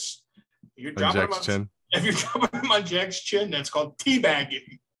nuggets. You're dropping them on, if you're dropping them on Jack's chin, that's called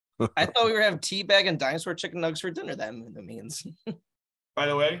teabagging. I thought we were having teabag and dinosaur chicken nuggets for dinner. That means. By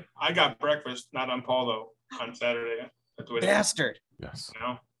the way, I got breakfast, not on Paul though, on Saturday. Bastard. Yes.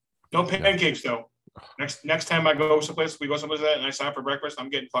 No pancakes though. Next time I go someplace, we go someplace like that, and I stop for breakfast, I'm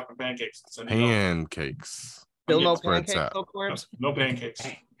getting fucking pancakes. Pancakes. Still no pancakes, though, Corbs? No pancakes.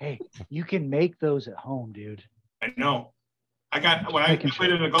 Hey, you can make those at home, dude. I know. When I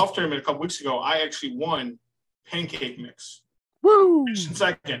played in a golf tournament a couple weeks ago, I actually won pancake mix. Woo!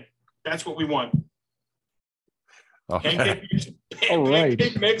 Second. That's what we won. Okay.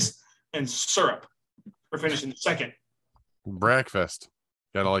 Pancake mix and syrup. We're finishing second. Breakfast.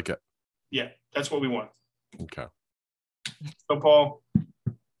 Gotta like it. Yeah, that's what we want. Okay. So, Paul,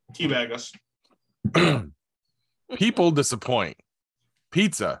 teabag us. People disappoint.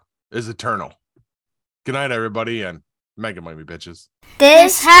 Pizza is eternal. Good night, everybody, and mega mighty bitches.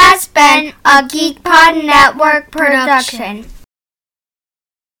 This has been a GeekPod Network production.